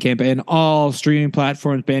Spotify, Bandcamp, and all streaming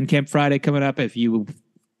platforms. Bandcamp Friday coming up. If you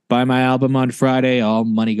buy my album on Friday, all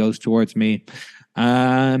money goes towards me.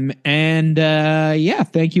 Thank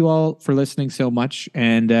you all for listening so much,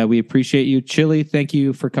 and we appreciate you. Chili, thank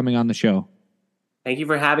you for coming on the show. Thank you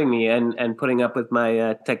for having me and putting up with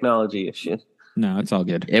my technology issues. No, it's all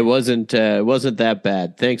good. It wasn't that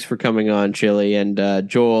bad. Thanks for coming on, Chili. And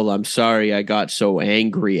Joel, I'm sorry I got so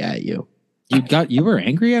angry at you. You were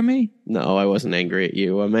angry at me? No, I wasn't angry at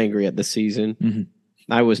you. I'm angry at the season. Mm-hmm.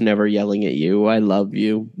 I was never yelling at you. I love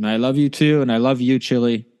you. I love you too, and I love you,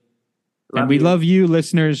 Chili. And we love you,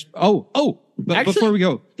 listeners. Actually, before we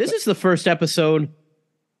go, this is the first episode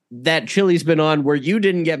that Chili's been on where you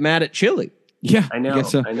didn't get mad at Chili. Yeah, I know.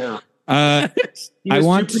 I know. I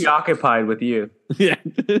want too preoccupied with you. Yeah.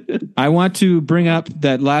 I want to bring up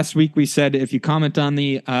that last week we said if you comment on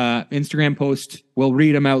the Instagram post, we'll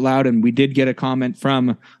read them out loud. And we did get a comment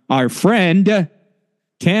from our friend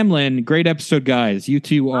Tamlin. Great episode, guys. You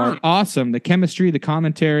two are awesome. The chemistry, the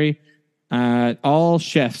commentary, all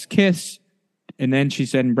chef's kiss. And then she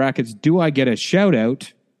said in brackets, do I get a shout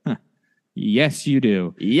out? Huh. Yes, you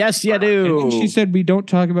do. Yes, you do. And then she said we don't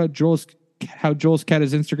talk about how Joel's cat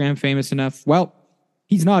is Instagram famous enough. Well,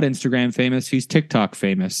 he's not Instagram famous. He's TikTok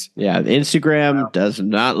famous. Yeah, Instagram does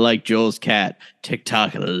not like Joel's cat.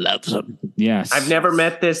 TikTok loves him. Yes. I've never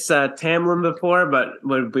met this Tamlin before, but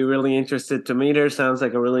would be really interested to meet her. Sounds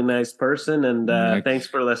like a really nice person. And thanks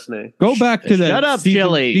for listening. Go back to the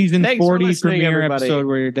season Thanks 40 premiere everybody. episode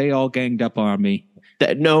where they all ganged up on me.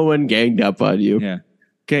 That no one ganged up on you. Yeah.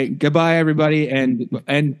 Okay, goodbye, everybody. And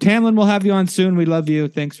Tamlin will have you on soon. We love you.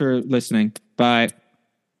 Thanks for listening. Bye.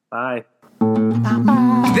 Bye.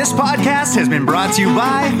 This podcast has been brought to you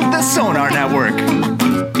by the Sonar Network.